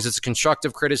 as long as it's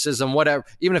constructive criticism, whatever,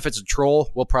 even if it's a troll,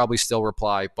 we'll probably still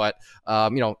reply. But,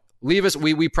 leave us.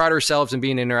 We pride ourselves in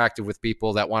being interactive with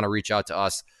people that want to reach out to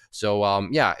us. So,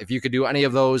 if you could do any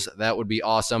of those, that would be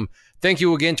awesome. Thank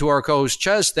you again to our co-host,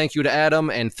 Ches. Thank you to Adam.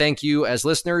 And thank you as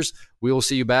listeners. We will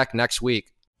see you back next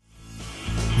week.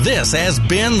 This has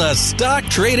been the Stock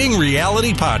Trading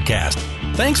Reality Podcast.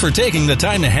 Thanks for taking the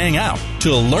time to hang out.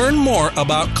 To learn more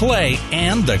about Clay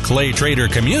and the Clay Trader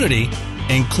community,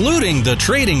 including the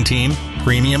trading team,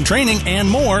 premium training, and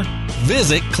more,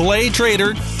 visit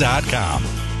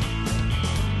claytrader.com.